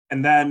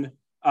 And then,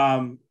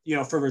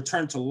 for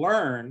return to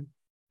learn,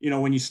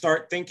 when you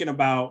start thinking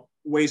about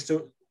ways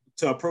to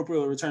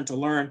appropriately return to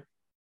learn,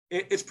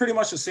 it's pretty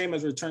much the same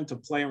as return to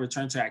play and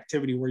return to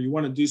activity, where you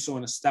want to do so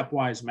in a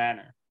stepwise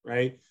manner,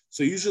 right?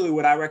 So usually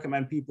what I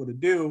recommend people to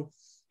do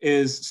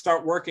is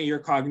start working your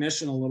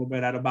cognition a little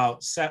bit at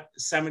about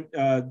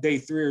day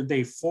 3 or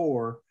day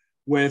 4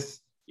 with,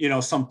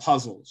 some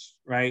puzzles,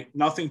 right?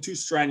 Nothing too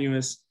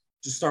strenuous.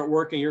 Just start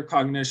working your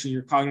cognition,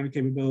 your cognitive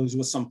capabilities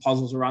with some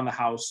puzzles around the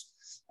house.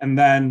 And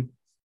then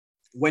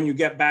when you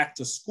get back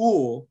to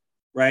school,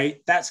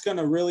 right, that's going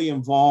to really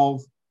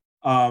involve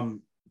a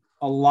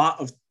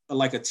lot of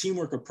like a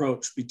teamwork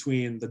approach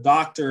between the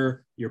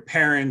doctor, your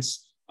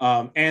parents,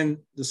 and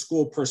the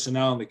school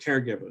personnel and the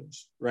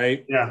caregivers,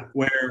 right? Yeah.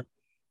 Where,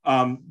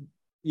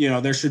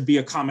 there should be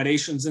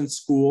accommodations in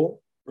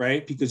school,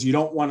 right? Because you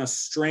don't want to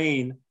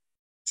strain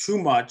too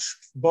much,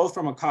 both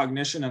from a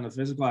cognition and a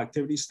physical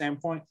activity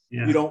standpoint.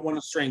 Yeah. You don't want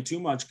to strain too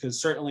much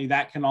because certainly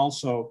that can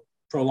also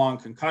prolong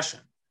concussion,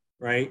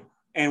 right?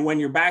 And when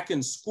you're back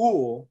in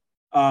school,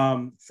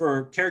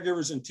 for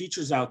caregivers and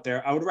teachers out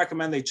there, I would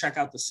recommend they check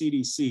out the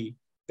CDC.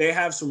 They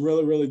have some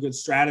really, really good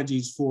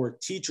strategies for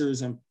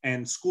teachers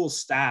and school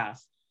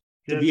staff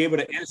to be able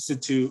to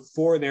institute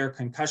for their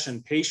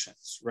concussion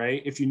patients,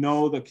 right? If you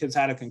know the kids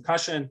had a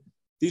concussion,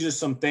 these are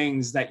some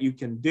things that you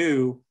can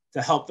do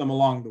to help them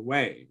along the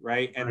way,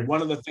 right? And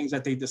one of the things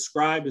that they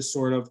describe is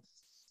sort of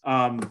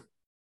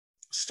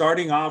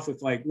starting off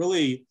with like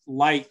really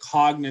light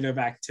cognitive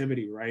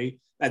activity, right?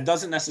 That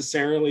doesn't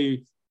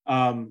necessarily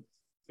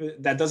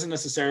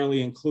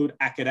include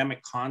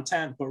academic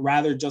content, but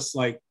rather just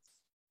like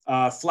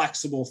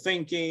flexible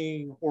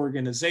thinking,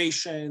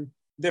 organization,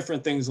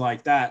 different things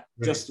like that,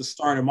 just to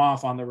start them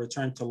off on the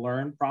return to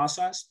learn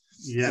process.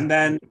 Yeah. And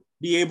then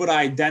be able to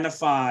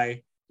identify,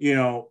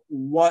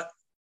 what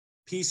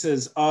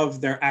pieces of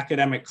their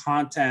academic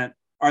content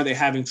are they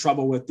having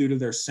trouble with due to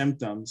their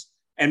symptoms,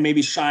 and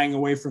maybe shying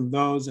away from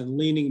those and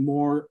leaning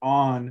more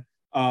on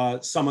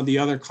some of the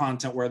other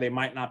content where they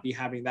might not be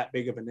having that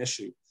big of an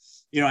issue.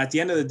 At the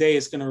end of the day,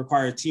 it's going to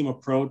require a team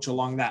approach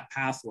along that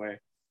pathway.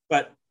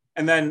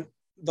 And then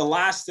the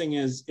last thing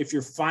is, if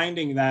you're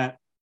finding that,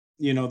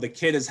 the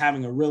kid is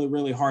having a really,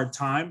 really hard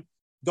time,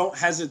 don't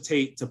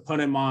hesitate to put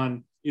him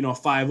on, a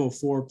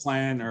 504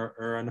 plan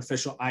or an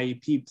official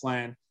IEP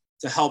plan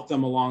to help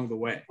them along the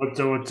way. What's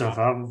a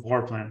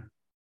 504 plan?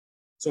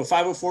 So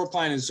 504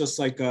 plan is just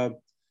like a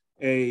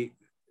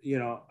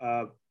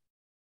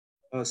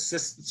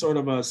sort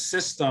of a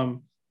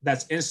system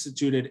that's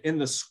instituted in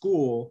the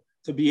school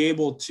to be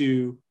able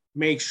to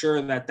make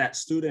sure that that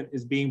student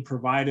is being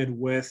provided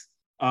with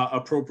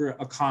appropriate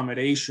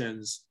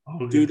accommodations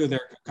due to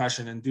their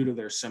concussion and due to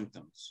their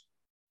symptoms.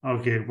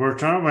 Okay, we're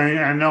trying.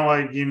 I know,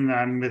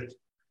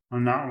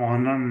 I'm not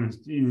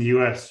in the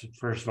U.S.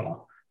 first of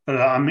all, but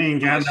I'm in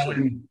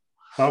Canada.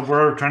 But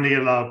we're trying to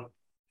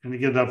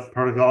get a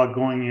protocol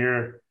going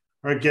here,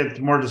 or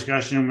get more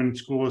discussion in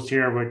schools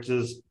here, which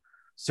is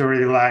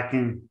sorely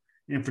lacking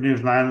in for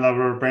Newfoundland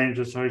Level Brains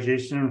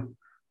Association,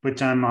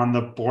 which I'm on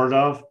the board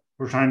of.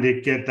 We're trying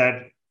to get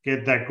that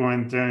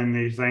going through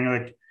these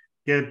things,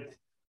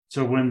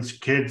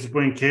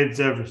 when kids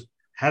have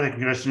had a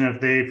concussion,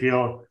 if they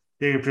feel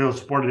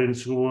supported in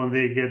school and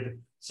they get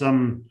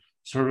some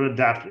sort of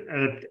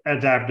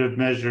adaptive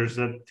measures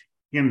that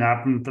can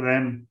happen for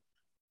them.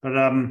 But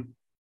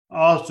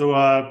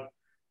also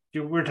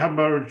we're talking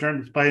about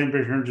return to play and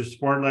return to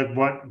sport, like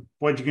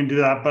what you can do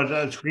that,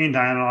 but screen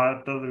time and all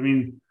that. But I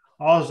mean,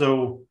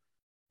 also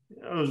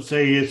I would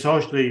say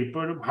socially,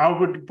 but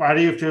how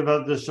do you feel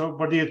about this? So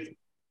what do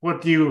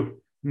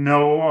you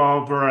know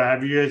of, or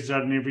have you guys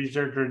done any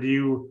research, or do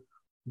you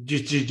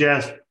just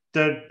suggest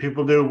that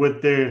people do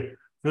with the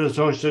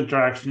social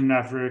interaction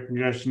after a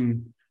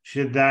concussion?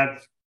 Should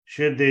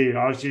they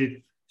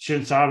obviously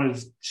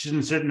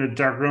shouldn't sit in a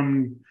dark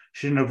room,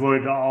 shouldn't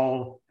avoid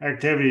all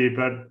activity,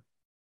 but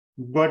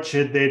what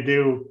should they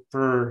do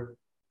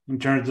in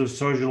terms of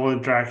social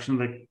interaction,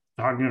 like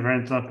talking to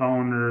friends on the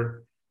phone,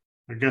 or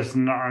I guess I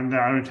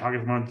don't talk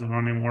on the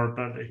phone anymore,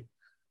 but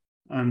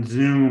on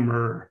Zoom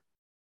or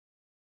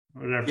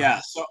whatever.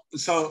 Yeah.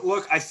 So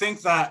look, I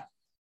think that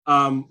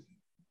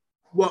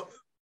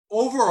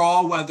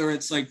overall, whether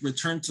it's like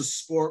return to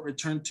sport,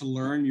 return to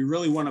learn, you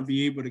really want to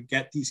be able to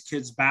get these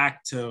kids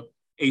back to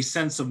a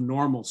sense of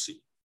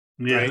normalcy,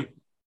 right?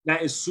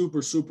 That is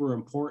super, super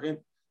important.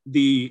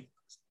 The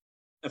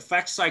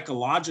effects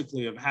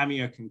psychologically of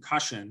having a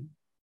concussion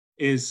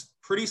is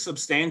pretty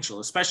substantial,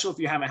 especially if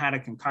you haven't had a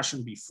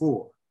concussion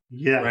before,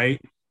 right?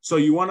 So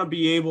you want to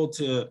be able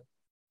to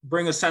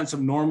bring a sense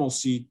of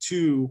normalcy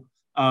to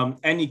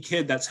any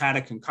kid that's had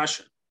a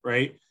concussion,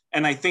 right?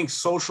 And I think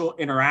social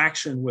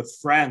interaction with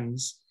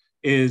friends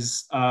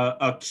is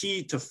a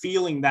key to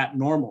feeling that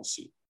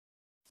normalcy,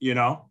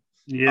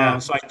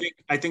 So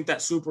I think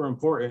that's super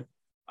important.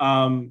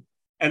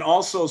 And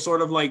also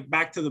sort of like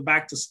back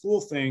to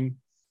school thing,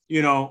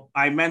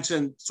 I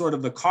mentioned sort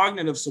of the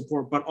cognitive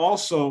support, but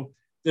also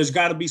there's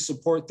got to be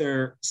support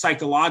there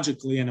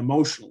psychologically and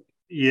emotionally,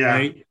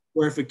 right?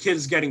 Where if a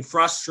kid's getting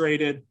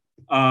frustrated,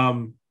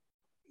 acknowledge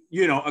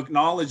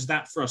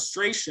that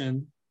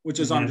frustration, which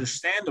is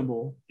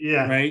understandable,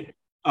 right?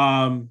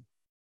 And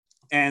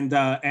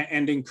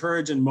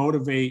encourage and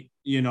motivate,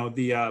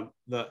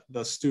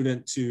 the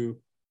student to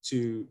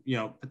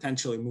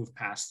potentially move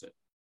past it.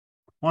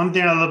 one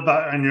thing I love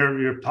about on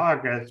your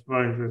podcast,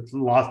 but there's a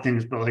lot of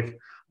things, but like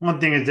one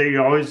thing is that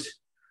you always,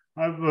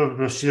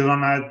 Sheila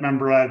and I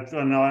remember, I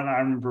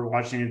remember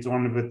watching it's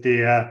one with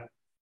the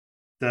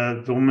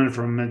woman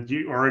from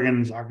the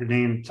Oregon soccer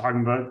team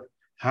talking about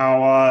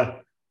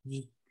how,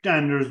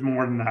 and there's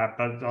more than that,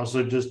 but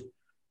also just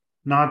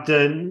not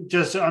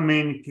just, I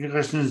mean,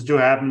 concussions do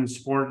happen in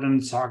sport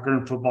and soccer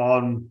and football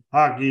and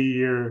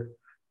hockey or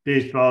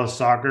baseball,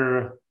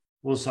 soccer,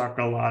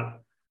 soccer a lot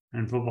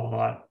and football a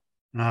lot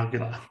and hockey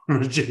a lot.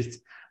 Jeez.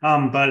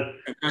 But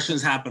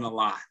concussions happen a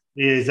lot.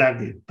 Yeah,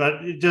 exactly.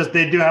 But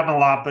they do happen a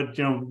lot. But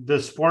the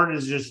sport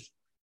is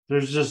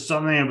there's just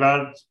something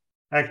about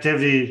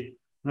activity,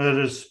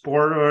 whether it's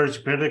sport or it's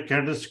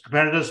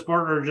competitive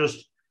sport or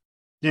just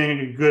doing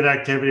a good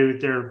activity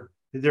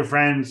with their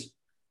friends.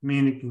 I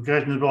mean,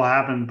 concussions will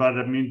happen, but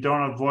I mean,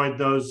 don't avoid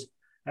those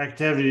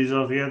activities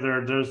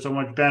altogether. There's so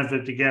much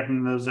benefit to get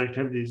from those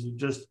activities.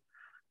 Just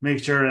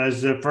make sure,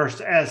 as the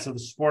first S of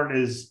sport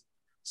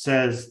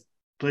says,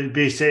 please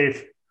be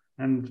safe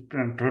and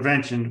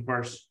prevention, of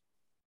course.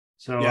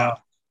 So yeah,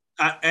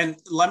 and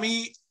let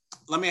me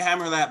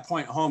hammer that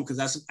point home because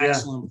that's an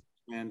excellent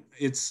point, man.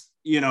 It's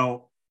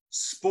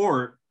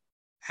sport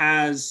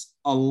has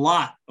a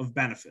lot of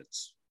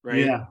benefits,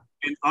 right? Yeah.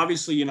 And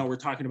obviously, we're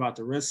talking about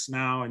the risks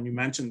now, and you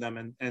mentioned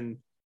them, and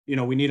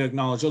we need to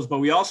acknowledge those, but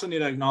we also need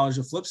to acknowledge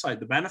the flip side,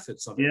 the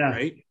benefits of it,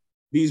 right?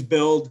 These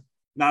build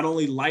not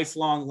only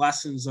lifelong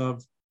lessons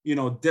of,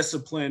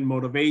 discipline,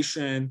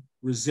 motivation,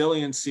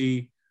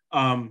 resiliency,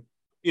 but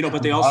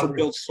they also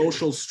build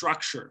social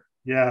structure.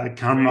 Yeah,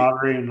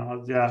 camaraderie and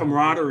all. Yeah,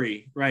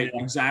 camaraderie, right?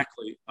 Yeah.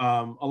 Exactly.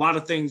 A lot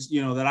of things,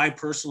 that I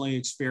personally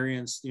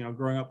experienced,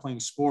 growing up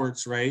playing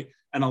sports, right?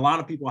 And a lot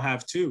of people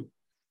have too.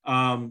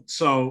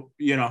 So,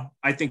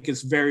 I think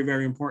it's very,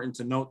 very important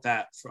to note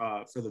that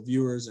for the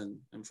viewers and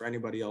for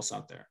anybody else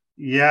out there.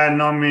 Yeah,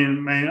 no, I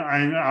mean,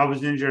 I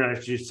was injured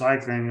actually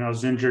cycling. I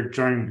was injured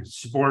during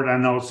sport. I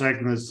know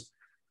cycling is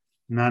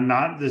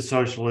not as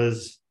social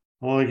as,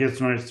 well, it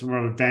gets more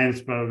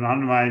advanced, but not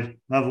my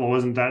level. It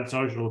wasn't that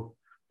social,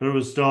 but it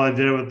was still, I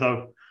did it with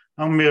I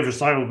only ever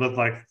cycled with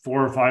like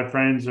 4 or 5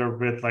 friends or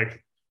with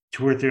like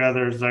 2 or 3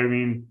 others. I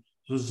mean,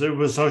 it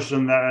was social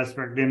in that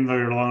aspect, even though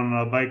you're alone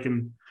on a bike,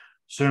 and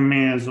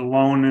swimming is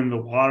alone in the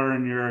water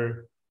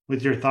and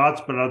with your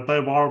thoughts. But I play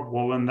water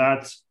polo, and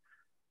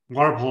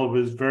water polo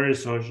was very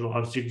social,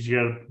 obviously, because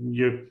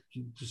you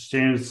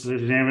same as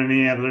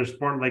any other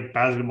sport like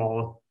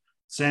basketball,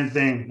 same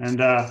thing.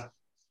 And I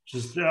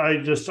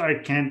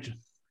can't,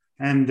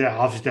 and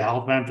obviously the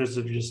health benefits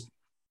of just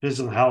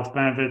physical health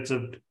benefits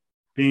of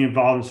being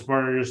involved in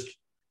sport are just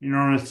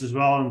enormous as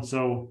well. And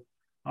so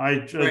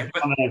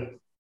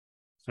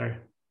sorry.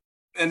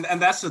 And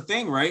that's the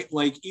thing, right?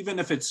 Like, even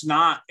if it's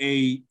not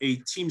a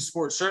team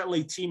sport,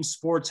 certainly team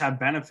sports have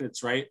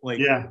benefits, right?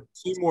 Like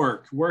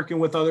teamwork, working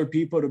with other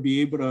people to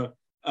be able to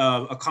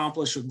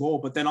accomplish a goal.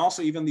 But then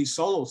also even these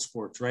solo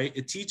sports, right?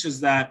 It teaches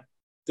that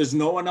there's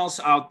no one else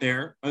out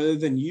there other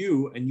than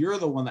you, and you're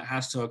the one that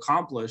has to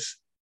accomplish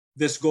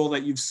this goal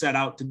that you've set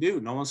out to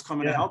do. No one's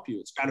coming to help you.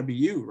 It's got to be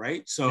you,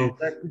 right? So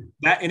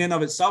that in and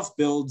of itself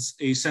builds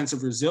a sense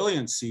of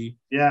resiliency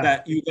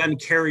that you then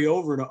carry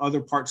over to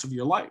other parts of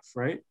your life,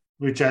 right?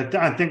 Which I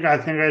think I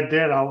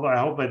did. I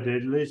hope I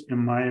did, at least in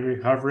my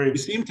recovery. You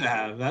seem to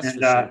have. That's for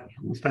sure.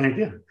 Thank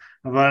you.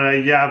 But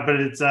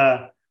it's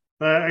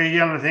but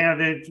again, the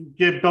thing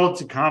it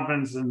builds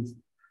confidence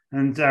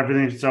and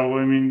everything. So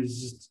I mean,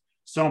 it's just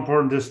so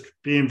important just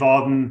be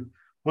involved in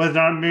whether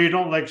or not maybe you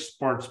don't like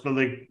sports, but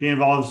like be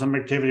involved in some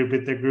activity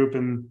with the group.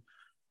 And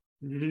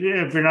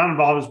if you're not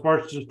involved in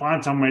sports, just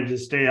find some way to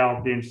stay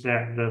healthy and stay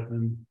active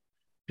and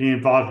be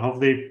involved.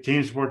 Hopefully,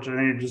 team sports I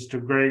think are just a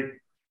great,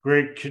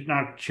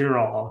 not cure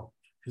all,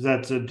 because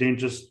that's a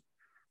dangerous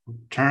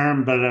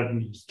term, but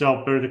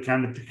still the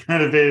kind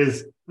of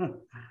is.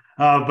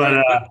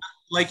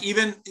 Like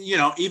even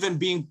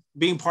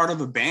being part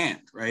of a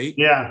band, right?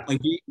 Yeah.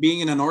 Like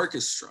being in an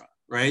orchestra,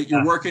 right?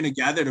 You're working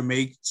together to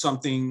make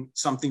something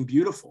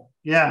beautiful.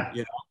 Yeah.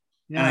 Yeah.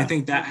 And I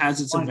think that has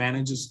its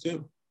advantages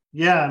too.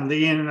 Yeah,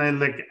 and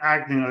like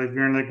acting, like if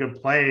you're in like a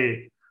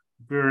play,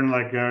 if you're in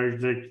like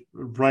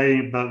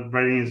writing, but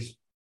writing is.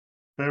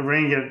 But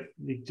writing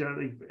like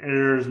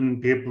editors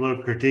and people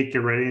who critique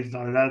your writing and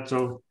stuff like that.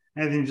 So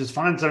anything, just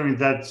find something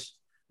that's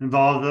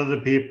involved with other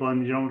people,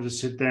 and you don't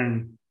just sit there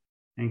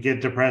and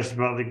get depressed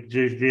about like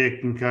a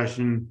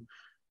concussion.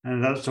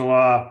 And that's so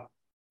I'm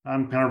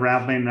kind of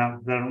rambling now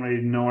because I don't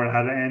really know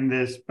how to end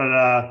this.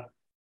 But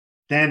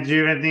Dan, do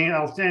you have anything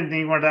else?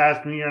 Anything you wanted to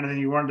ask me, or anything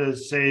you wanted to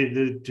say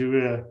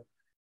to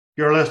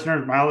your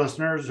listeners, my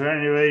listeners, or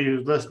anybody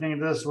who's listening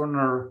to this one,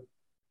 or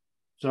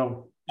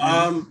so?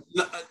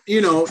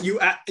 You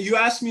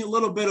asked me a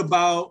little bit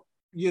about,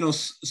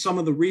 some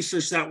of the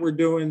research that we're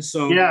doing.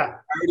 So I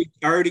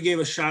already gave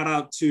a shout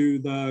out to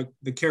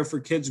the Care for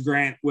Kids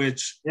grant,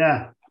 which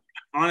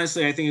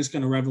honestly, I think is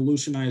going to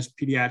revolutionize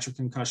pediatric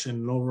concussion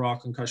and overall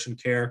concussion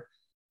care.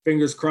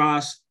 Fingers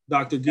crossed.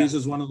 Dr. Giza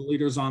is one of the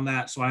leaders on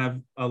that. So I have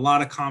a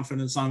lot of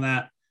confidence on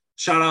that.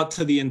 shout out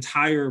to the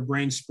entire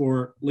Brain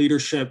Sport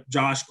leadership,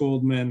 Josh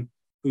Goldman,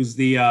 who's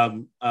the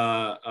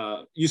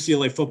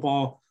UCLA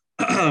football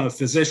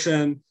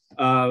physician,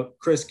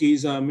 Chris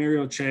Giza,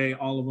 Muriel Che,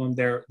 all of them.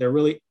 They're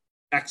really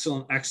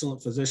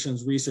excellent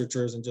physicians,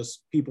 researchers, and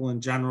just people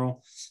in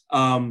general.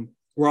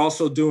 We're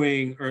also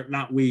doing, or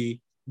not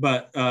we,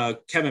 but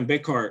Kevin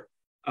Bickhart,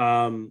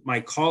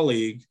 my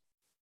colleague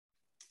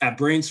at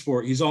Brain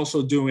Sport, he's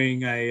also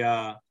doing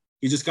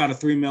he just got a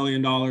 $3 million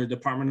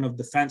Department of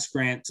Defense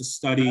grant to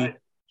study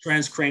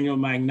transcranial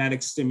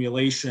magnetic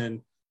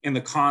stimulation in the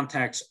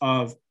context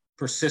of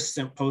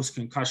persistent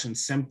post-concussion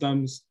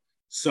symptoms.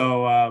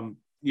 So,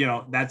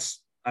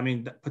 that's,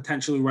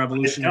 potentially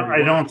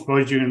revolutionary. I don't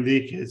suppose you can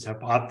leak his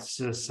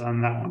hypothesis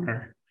on that one,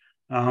 or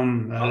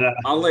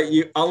I'll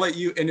let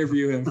you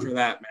interview him for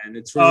that, man.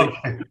 It's really,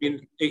 okay.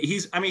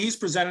 He's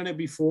presented it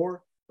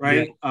before,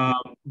 right? Yeah.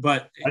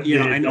 But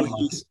I know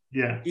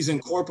he's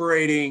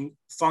incorporating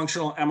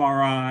functional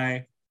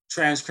MRI,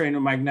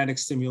 transcranial magnetic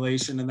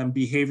stimulation, and then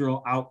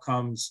behavioral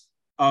outcomes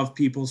of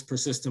people's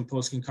persistent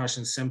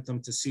post-concussion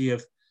symptom to see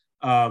if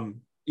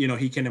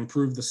he can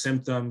improve the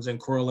symptoms and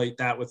correlate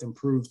that with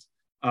improved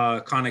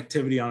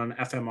connectivity on an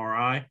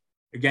fMRI.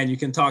 Again, you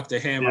can talk to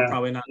him. I'm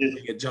probably not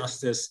doing it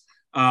justice.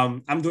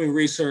 I'm doing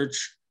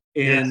research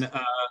in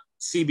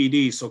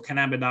CBD, so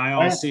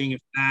cannabidiol, seeing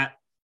if that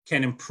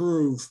can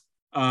improve,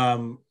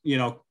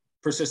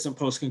 persistent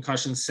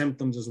post-concussion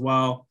symptoms as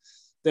well.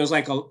 There's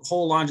like a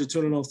whole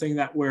longitudinal thing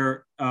that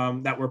we're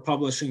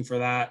publishing for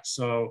that.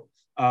 So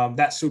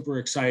that's super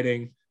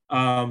exciting.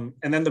 And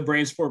then the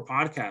Brain Sport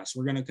podcast,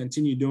 we're going to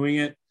continue doing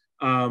it.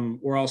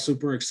 We're all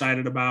super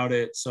excited about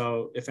it.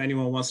 So if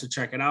anyone wants to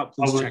check it out,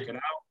 please check it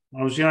out.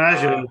 I was going to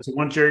ask you, so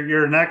once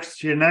your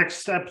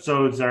next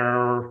episodes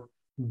are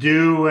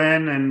due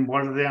in, and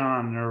what are they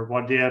on, or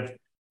what do you have?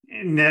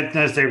 Not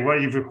necessarily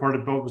what you've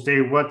recorded, but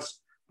say what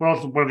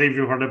they've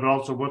recorded, but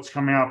also what's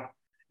coming up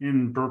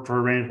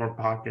for Brain Sport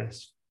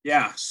podcast.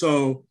 Yeah,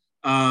 so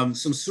some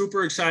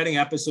super exciting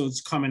episodes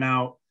coming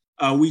out.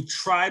 We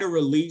try to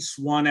release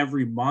one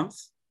every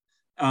month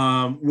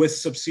with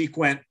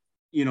subsequent,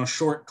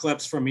 short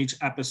clips from each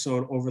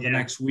episode over the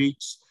next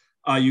weeks.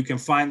 You can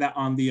find that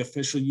on the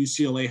official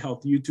UCLA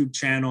Health YouTube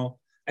channel.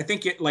 I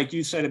think like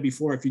you said it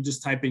before, if you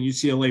just type in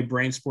UCLA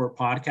Brain Sport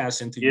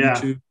podcast into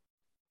YouTube,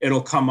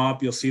 it'll come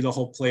up. You'll see the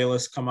whole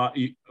playlist come up.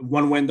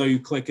 One window, you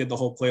click it, the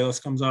whole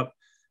playlist comes up.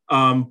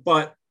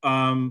 But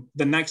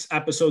the next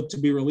episode to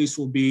be released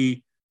will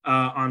be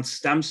on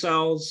stem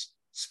cells,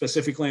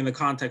 specifically in the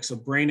context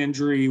of brain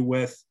injury.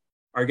 With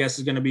our guest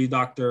is going to be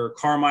Dr.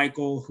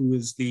 Carmichael, who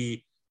is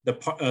the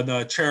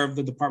chair of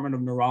the Department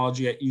of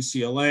Neurology at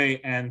UCLA,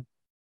 and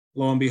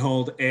lo and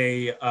behold,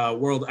 a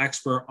world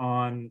expert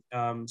on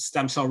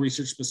stem cell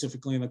research,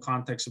 specifically in the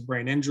context of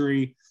brain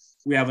injury.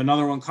 We have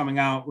another one coming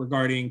out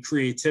regarding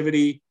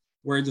creativity.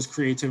 Where does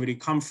creativity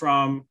come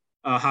from?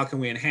 How can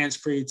we enhance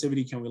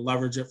creativity? Can we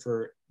leverage it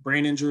for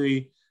brain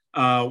injury?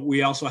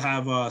 We also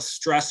have a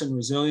stress and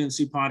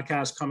resiliency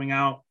podcast coming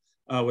out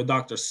with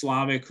Dr.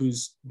 Slavic,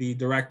 who's the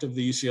director of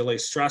the UCLA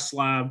Stress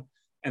Lab.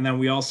 And then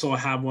we also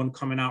have one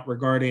coming out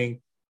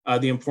regarding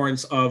the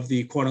importance of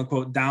the quote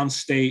unquote down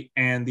state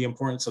and the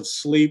importance of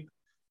sleep.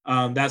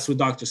 That's with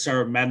Dr.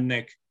 Sarah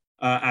Mednick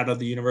out of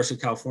the University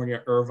of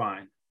California,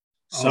 Irvine.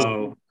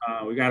 So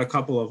we got a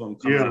couple of them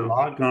coming out. A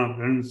lot of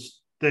confidence.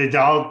 They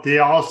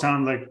all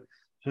sound like,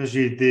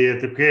 especially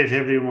the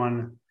creativity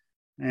one,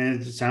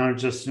 and it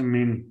sounds just,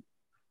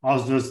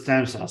 also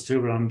stem cells too,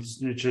 but I'm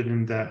just interested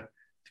in the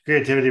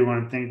creativity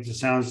one. I think it just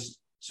sounds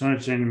so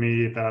interesting to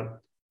me about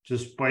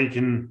just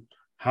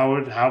how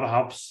it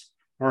helps,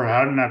 or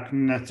how not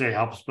necessarily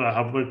helps, but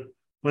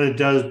what it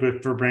does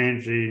for brain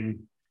injury.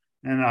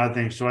 And I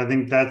think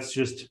that's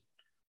just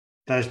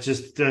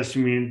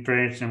very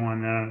interesting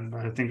one.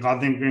 I think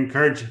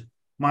encourage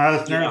my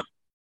listeners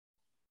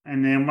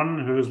and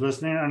anyone who's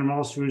listening, and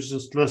also who's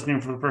just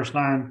listening for the first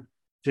time,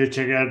 to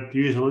check out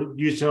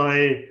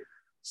UCLA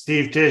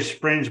Steve Tisch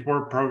Brain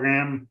Sport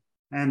program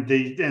and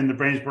the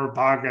Brain Sport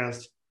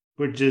podcast,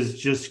 which is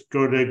just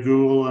go to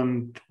Google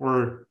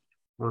or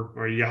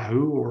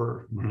Yahoo,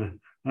 or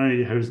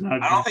Yahoo's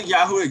not. I don't think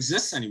Yahoo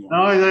exists anymore.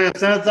 No, I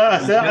said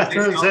that.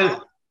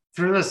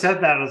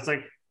 It's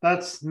like,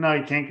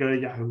 you can't go to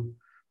Yahoo,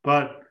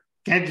 but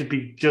can't just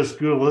be just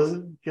Google, is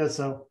it? Guess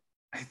so.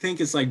 I think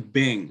it's like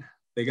Bing.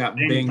 They got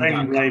Bing.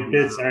 Sorry.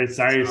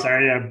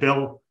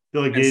 Bill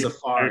Gates.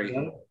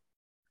 Safari.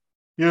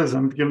 Yes,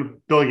 I'm gonna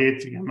Bill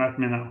Gates again. Let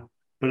me know.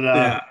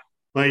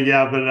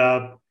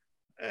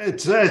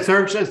 It's a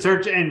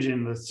search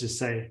engine. Let's just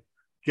say,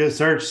 just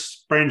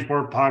search Brain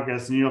Sport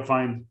podcast, and you'll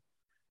find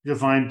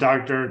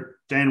Dr.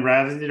 Dan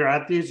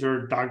Rathies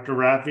or Dr.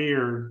 Raffi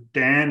or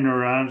Dan,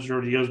 or I'm not sure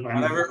what he goes by.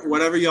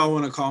 Whatever y'all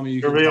want to call me.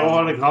 Whatever you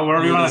want to call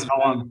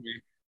him.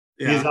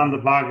 Yeah. He's on the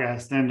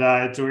podcast, and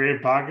it's a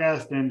great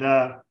podcast, and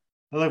I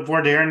look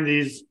forward to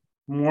hearing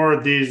more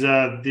of these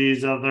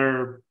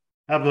other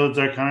episodes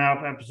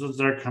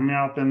that are coming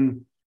up,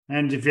 and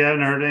if you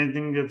haven't heard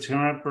anything that's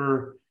coming up,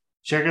 or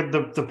check out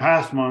the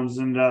past ones,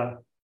 and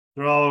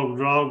they're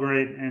all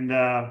great, and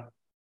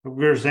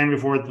we were saying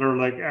before, they're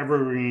like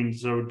evergreen.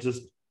 So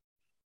just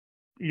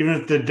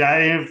even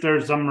if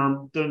there's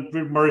some,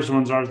 the Murray's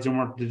ones obviously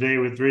weren't today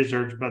with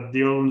research, but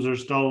the old ones are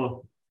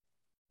still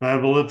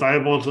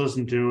viable to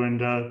listen to, and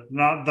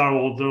not that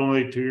old. They're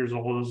only 2 years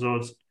old, so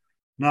it's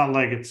not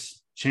like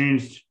it's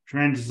changed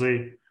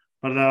tremendously.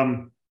 But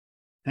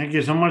thank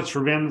you so much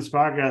for being on this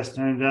podcast,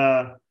 and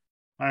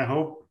I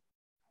hope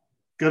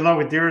good luck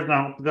with yours. And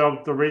I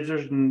hope the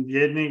research and you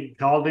didn't get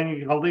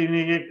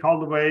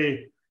called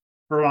away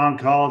for on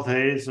call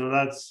today. So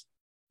that's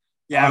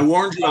I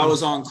warned you I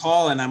was on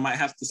call and I might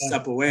have to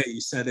step away. You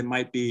said it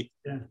might be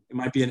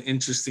an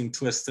interesting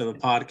twist to the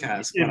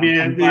podcast. But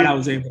I'm glad I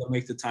was able to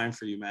make the time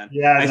for you, man.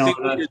 Yeah, I think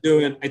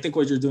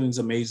what you're doing is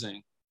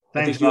amazing.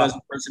 Thanks, I think you as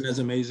a person is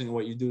amazing, and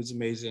what you do is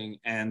amazing,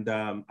 and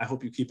I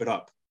hope you keep it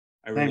up.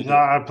 I really do.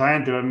 I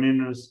plan to. I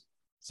mean,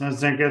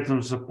 since I get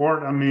some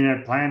support, I mean,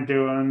 I plan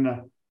to,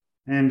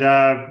 and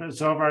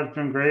so far it's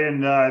been great.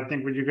 And I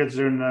think what you guys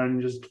are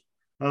doing,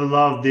 I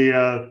love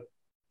the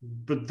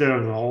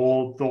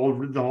whole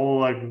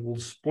like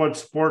what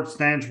sports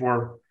stands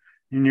for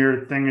in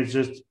your thing is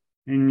just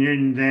in your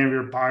name of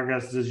your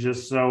podcast is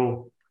just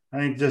so. I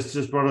think that's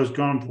just what I was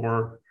going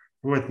for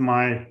with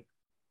my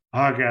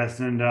podcast,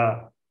 and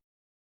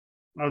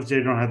obviously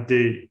I don't have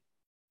the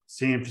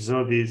same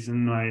facilities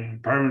in my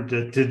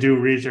apartment to do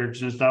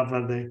research and stuff.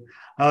 I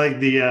like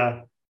the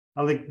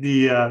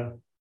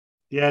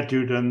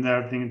attitude and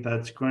everything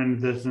that's going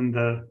to this and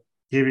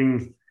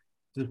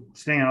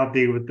staying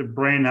healthy with the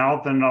brain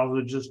health, and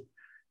also just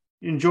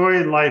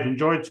enjoy life,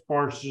 enjoy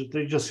sports.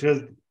 Just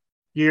because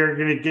you are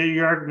going to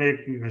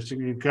get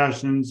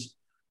concussions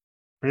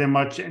pretty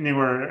much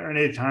anywhere,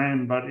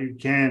 anytime, but you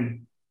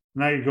can.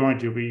 Not you're going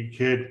to, but you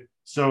could.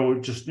 So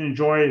just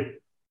enjoy.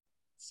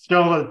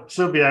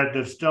 Still be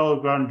active. Still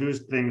go out and do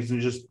things,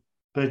 and just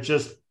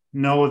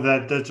know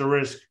that that's a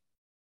risk,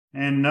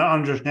 and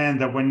understand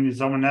that when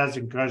someone has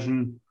a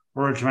concussion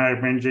or a traumatic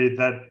brain injury,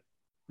 that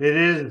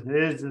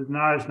it's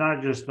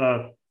not just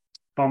a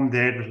bum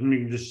head or something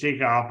you can just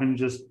shake off and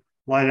just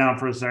lie down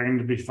for a second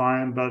to be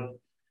fine. But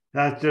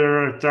that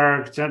there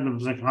are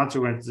symptoms and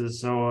consequences.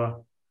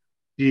 So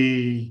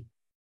be,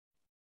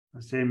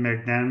 I say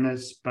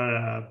magnanimous,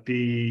 but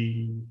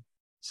be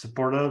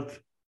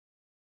supportive.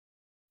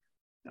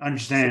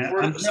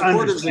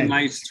 Supportive is a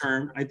nice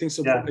term. I think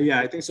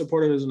I think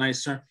supportive is a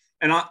nice term,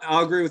 and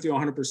I'll agree with you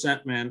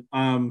 100%, man.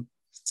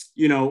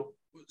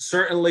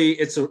 Certainly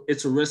it's a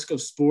risk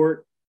of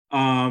sport.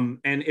 And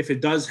if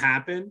it does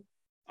happen,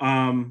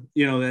 then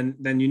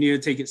you need to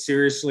take it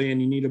seriously,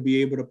 and you need to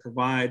be able to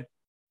provide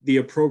the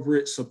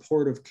appropriate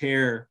supportive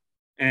care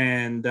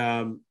and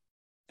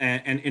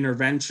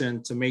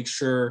intervention to make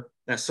sure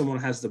that someone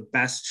has the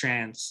best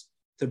chance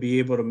to be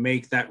able to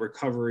make that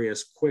recovery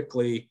as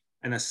quickly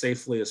and as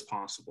safely as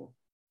possible.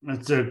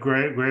 That's a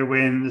great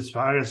way in this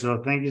podcast.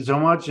 So thank you so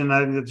much. And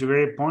I think that's a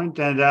great point.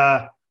 And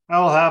I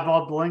will have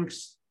all the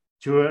links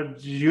to it.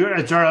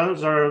 Is there a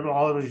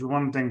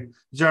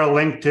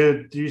link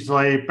to the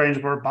UCLA Brain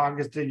Sport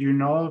podcast that you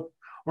know of?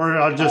 Or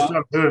I'll just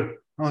put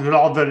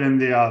all of it in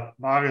the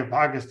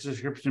podcast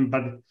description.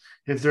 But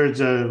if there's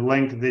a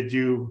link that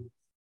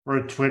or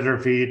a Twitter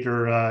feed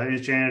or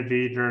Instagram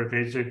feed or a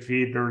Facebook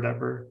feed or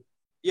whatever.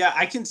 Yeah,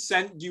 I can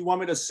send. Do you want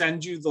me to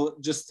send you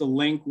the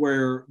link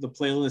where the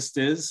playlist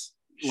is?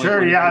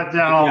 Sure.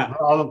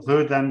 I'll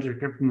include that in the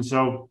description.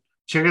 So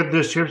check out the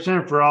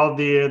description for all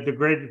the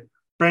great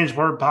Brain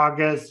Sport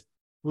podcast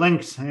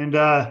links. And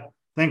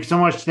thanks so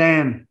much,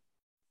 Dan.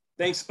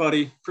 Thanks,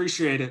 buddy.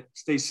 Appreciate it.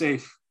 Stay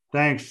safe.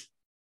 Thanks.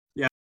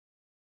 Yeah.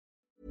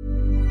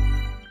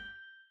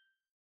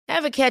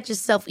 Ever catch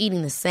yourself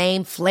eating the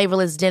same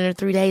flavorless dinner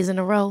 3 days in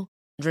a row?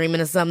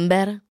 Dreaming of something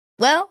better?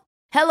 Well,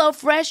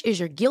 HelloFresh is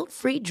your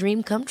guilt-free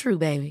dream come true,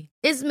 baby.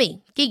 It's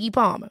me, Keke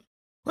Palmer.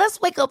 Let's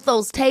wake up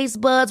those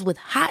taste buds with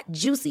hot,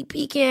 juicy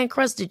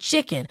pecan-crusted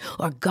chicken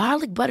or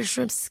garlic butter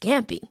shrimp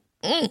scampi.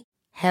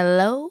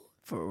 Hello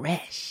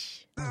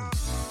Fresh.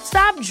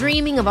 Stop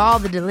dreaming of all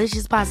the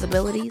delicious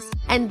possibilities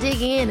and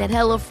dig in at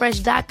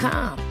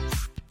HelloFresh.com.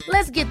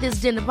 Let's get this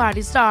dinner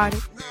party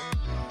started.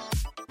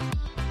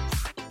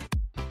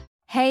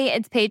 Hey,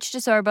 it's Paige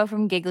DeSorbo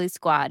from Giggly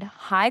Squad.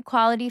 High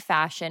quality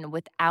fashion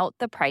without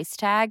the price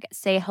tag.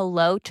 Say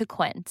hello to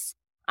Quince.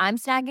 I'm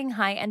snagging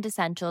high-end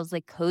essentials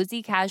like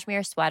cozy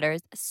cashmere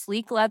sweaters,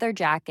 sleek leather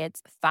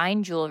jackets,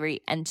 fine jewelry,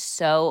 and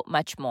so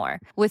much more.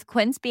 With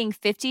Quince being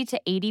 50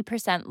 to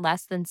 80%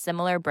 less than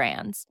similar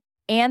brands.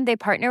 And they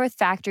partner with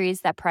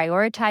factories that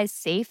prioritize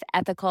safe,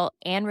 ethical,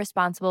 and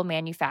responsible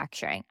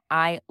manufacturing.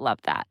 I love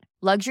that.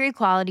 Luxury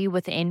quality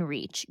within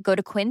reach. Go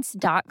to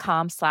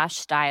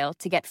quince.com/style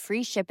to get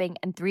free shipping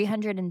and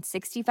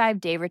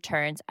 365-day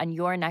returns on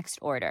your next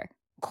order.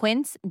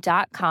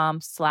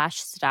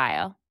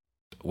 Quince.com/style.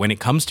 When it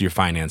comes to your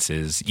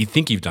finances, you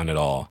think you've done it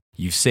all.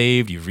 You've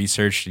saved, you've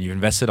researched, and you've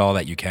invested all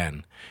that you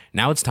can.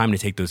 Now it's time to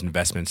take those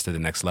investments to the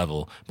next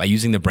level by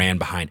using the brand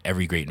behind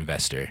every great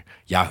investor,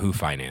 Yahoo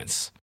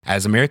Finance.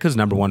 As America's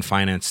 #1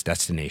 finance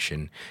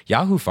destination,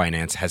 Yahoo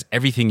Finance has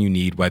everything you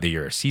need, whether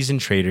you're a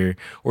seasoned trader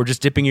or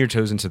just dipping your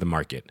toes into the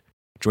market.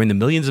 Join the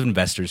millions of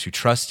investors who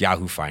trust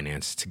Yahoo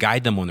Finance to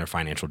guide them on their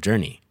financial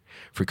journey.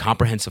 For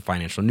comprehensive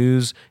financial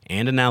news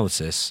and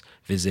analysis,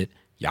 visit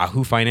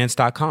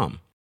yahoofinance.com,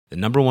 the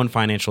 #1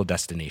 financial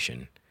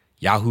destination,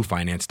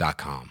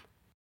 yahoofinance.com.